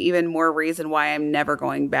gives me even more reason why I'm never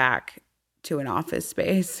going back to an office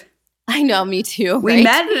space. I know, me too. We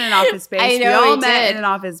met in an office space. I know we all met in an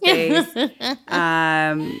office space. But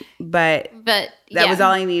that was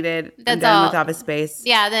all I needed. I'm done with office space.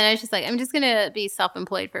 Yeah, then I was just like, I'm just going to be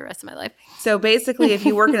self-employed for the rest of my life. So basically, if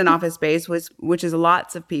you work in an office space, which is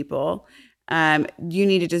lots of people, you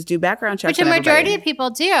need to just do background checks. Which a majority of people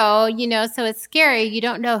do, you know, so it's scary. You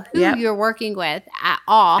don't know who you're working with at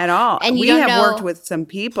all. And we have worked with some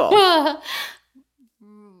people.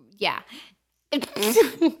 Yeah.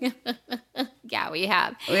 Yeah, we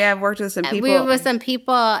have. We have worked with some people. We with some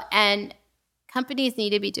people, and companies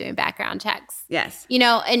need to be doing background checks. Yes. You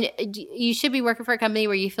know, and you should be working for a company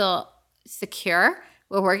where you feel secure.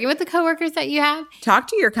 We're working with the coworkers that you have. Talk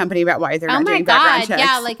to your company about why they're not doing background checks.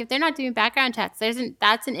 Yeah, like if they're not doing background checks,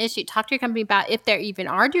 that's an issue. Talk to your company about if they even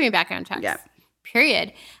are doing background checks. Yeah.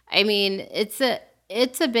 Period. I mean, it's a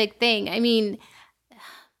big thing. I mean,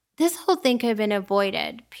 this whole thing could have been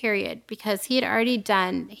avoided, period, because he had already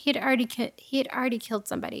killed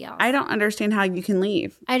somebody else. I don't understand how you can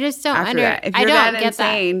leave. I just don't after that. If you're that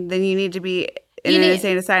insane, then you need to be in an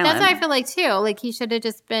insane asylum. That's what I feel like too. Like he should have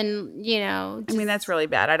just been, I mean, that's really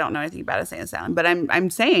bad. I don't know anything about insane asylum, but I'm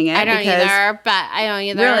saying it. I don't because either. But I don't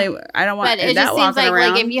either. Really, I don't want. But it just seems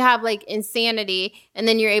like if you have like insanity, and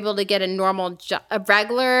then you're able to get a normal job, a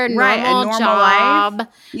regular normal job. Life.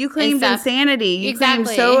 You claimed insanity. You claimed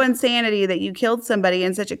so insanity that you killed somebody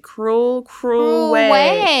in such a cruel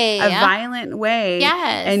way, a violent way.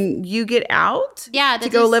 Yes. And you get out. Yeah. To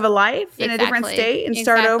go live a life in a different state and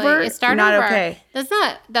start over. Not okay. That's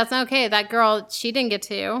not okay. That girl, she didn't get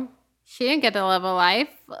to. She didn't get to live a life.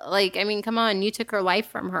 Like, I mean, come on. You took her life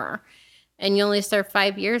from her. And you only served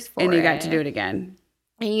 5 years for it. And you got to do it again.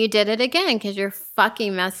 And you did it again because you're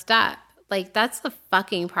fucking messed up. Like, that's the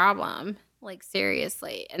fucking problem. Like,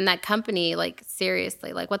 seriously. And that company, like,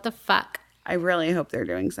 seriously. Like, what the fuck? I really hope they're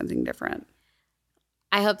doing something different.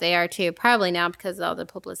 I hope they are too. Probably now because of all the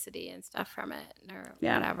publicity and stuff from it or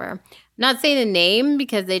whatever. I'm not saying the name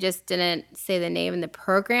because they just didn't say the name in the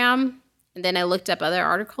program. And then I looked up other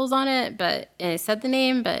articles on it, and it said the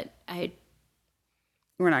name, but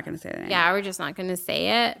we're not going to say the name. Yeah, we're just not going to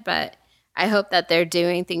say it. But I hope that they're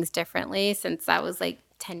doing things differently since that was like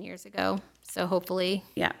 10 years ago. So hopefully.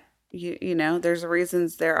 Yeah. You know, there's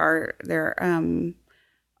reasons there are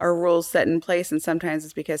rules set in place, and sometimes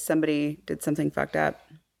it's because somebody did something fucked up.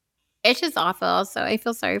 It's just awful. So I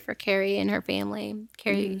feel sorry for Carrie and her family,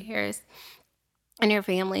 Carrie Harris and her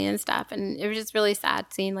family and stuff. And it was just really sad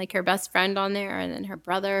seeing like her best friend on there and then her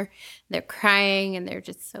brother. They're crying and they're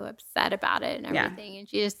just so upset about it and everything. And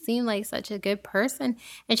she just seemed like such a good person.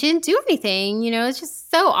 And she didn't do anything. It's just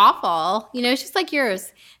so awful. It's just like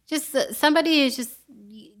yours. Just somebody is just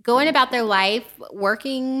going about their life,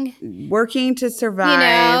 working to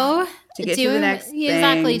survive, to get to the next thing.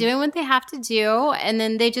 Exactly, doing what they have to do. And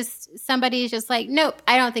then somebody is just like, nope,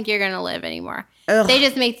 I don't think you're going to live anymore. Ugh. They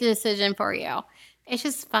just make the decision for you. It's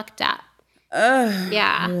just fucked up. Ugh.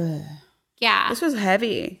 Yeah. Ugh. Yeah. This was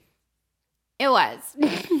heavy. It was.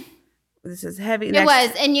 This is heavy. It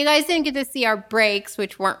was. And you guys didn't get to see our breaks,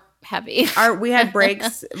 which weren't heavy. We had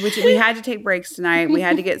breaks, which we had to take breaks tonight. We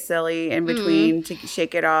had to get silly in between to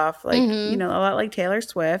shake it off. Like, a lot like Taylor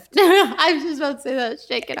Swift. I was just about to say that.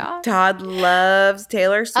 Shake it off. Todd loves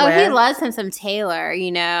Taylor Swift. Oh, he loves him some Taylor,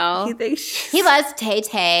 He loves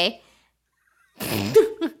Tay-Tay.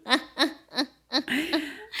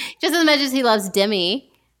 Just as much as he loves Demi.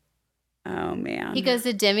 Oh, man. He goes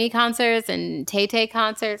to Demi concerts and Tay-Tay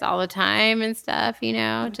concerts all the time and stuff,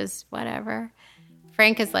 just whatever.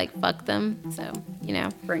 Frank is like, fuck them. So,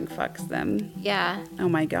 Frank fucks them. Yeah. Oh,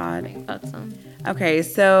 my God. Frank fucks them. Okay,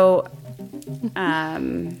 so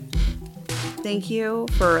thank you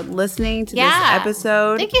for listening to this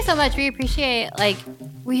episode. Thank you so much. We appreciate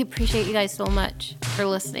you guys so much for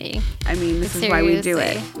listening. I mean, this is why we do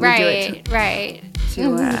it. Right.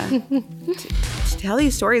 To tell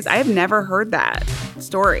these stories. I have never heard that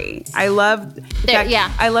story. I love the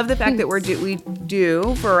fact that we do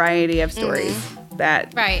a variety of stories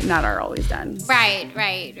that not are always done. Right.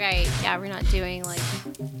 Yeah, we're not doing like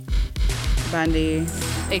Bundy.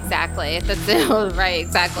 Exactly. That's it. Right.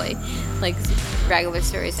 Exactly. Like regular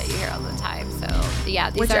stories that you hear all the time. So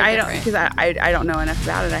yeah, these are I different. don't, because I don't know enough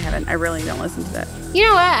about it. I really don't listen to that. You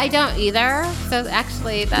know what? I don't either. So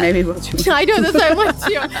actually, maybe we'll do. I know that's what I want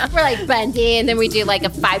to. We're like Bundy, and then we do like a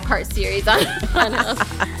 5-part series on him.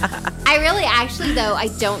 I really, actually, though, I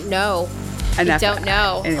don't know. I don't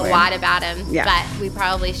know a lot about him, but we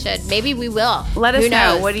probably should. Maybe we will. Let us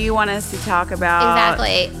know. What do you want us to talk about?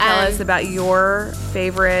 Exactly. Tell us about your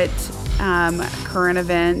favorite current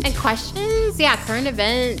event. And questions. Yeah, current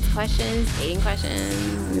events, questions, dating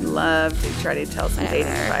questions. We'd love to try to tell some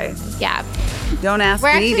dating advice. Yeah. Don't ask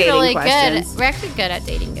me dating questions. We're actually good at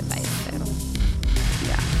dating advice. So.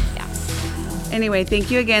 Yeah. Anyway,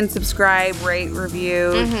 thank you again. Subscribe, rate,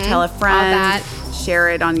 review, tell a friend.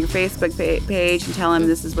 Share it on your Facebook page and tell them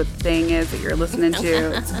this is what the thing is that you're listening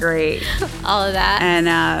to. It's great. All of that. And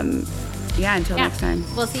until next time.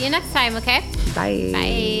 We'll see you next time, okay? Bye.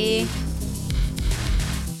 Bye.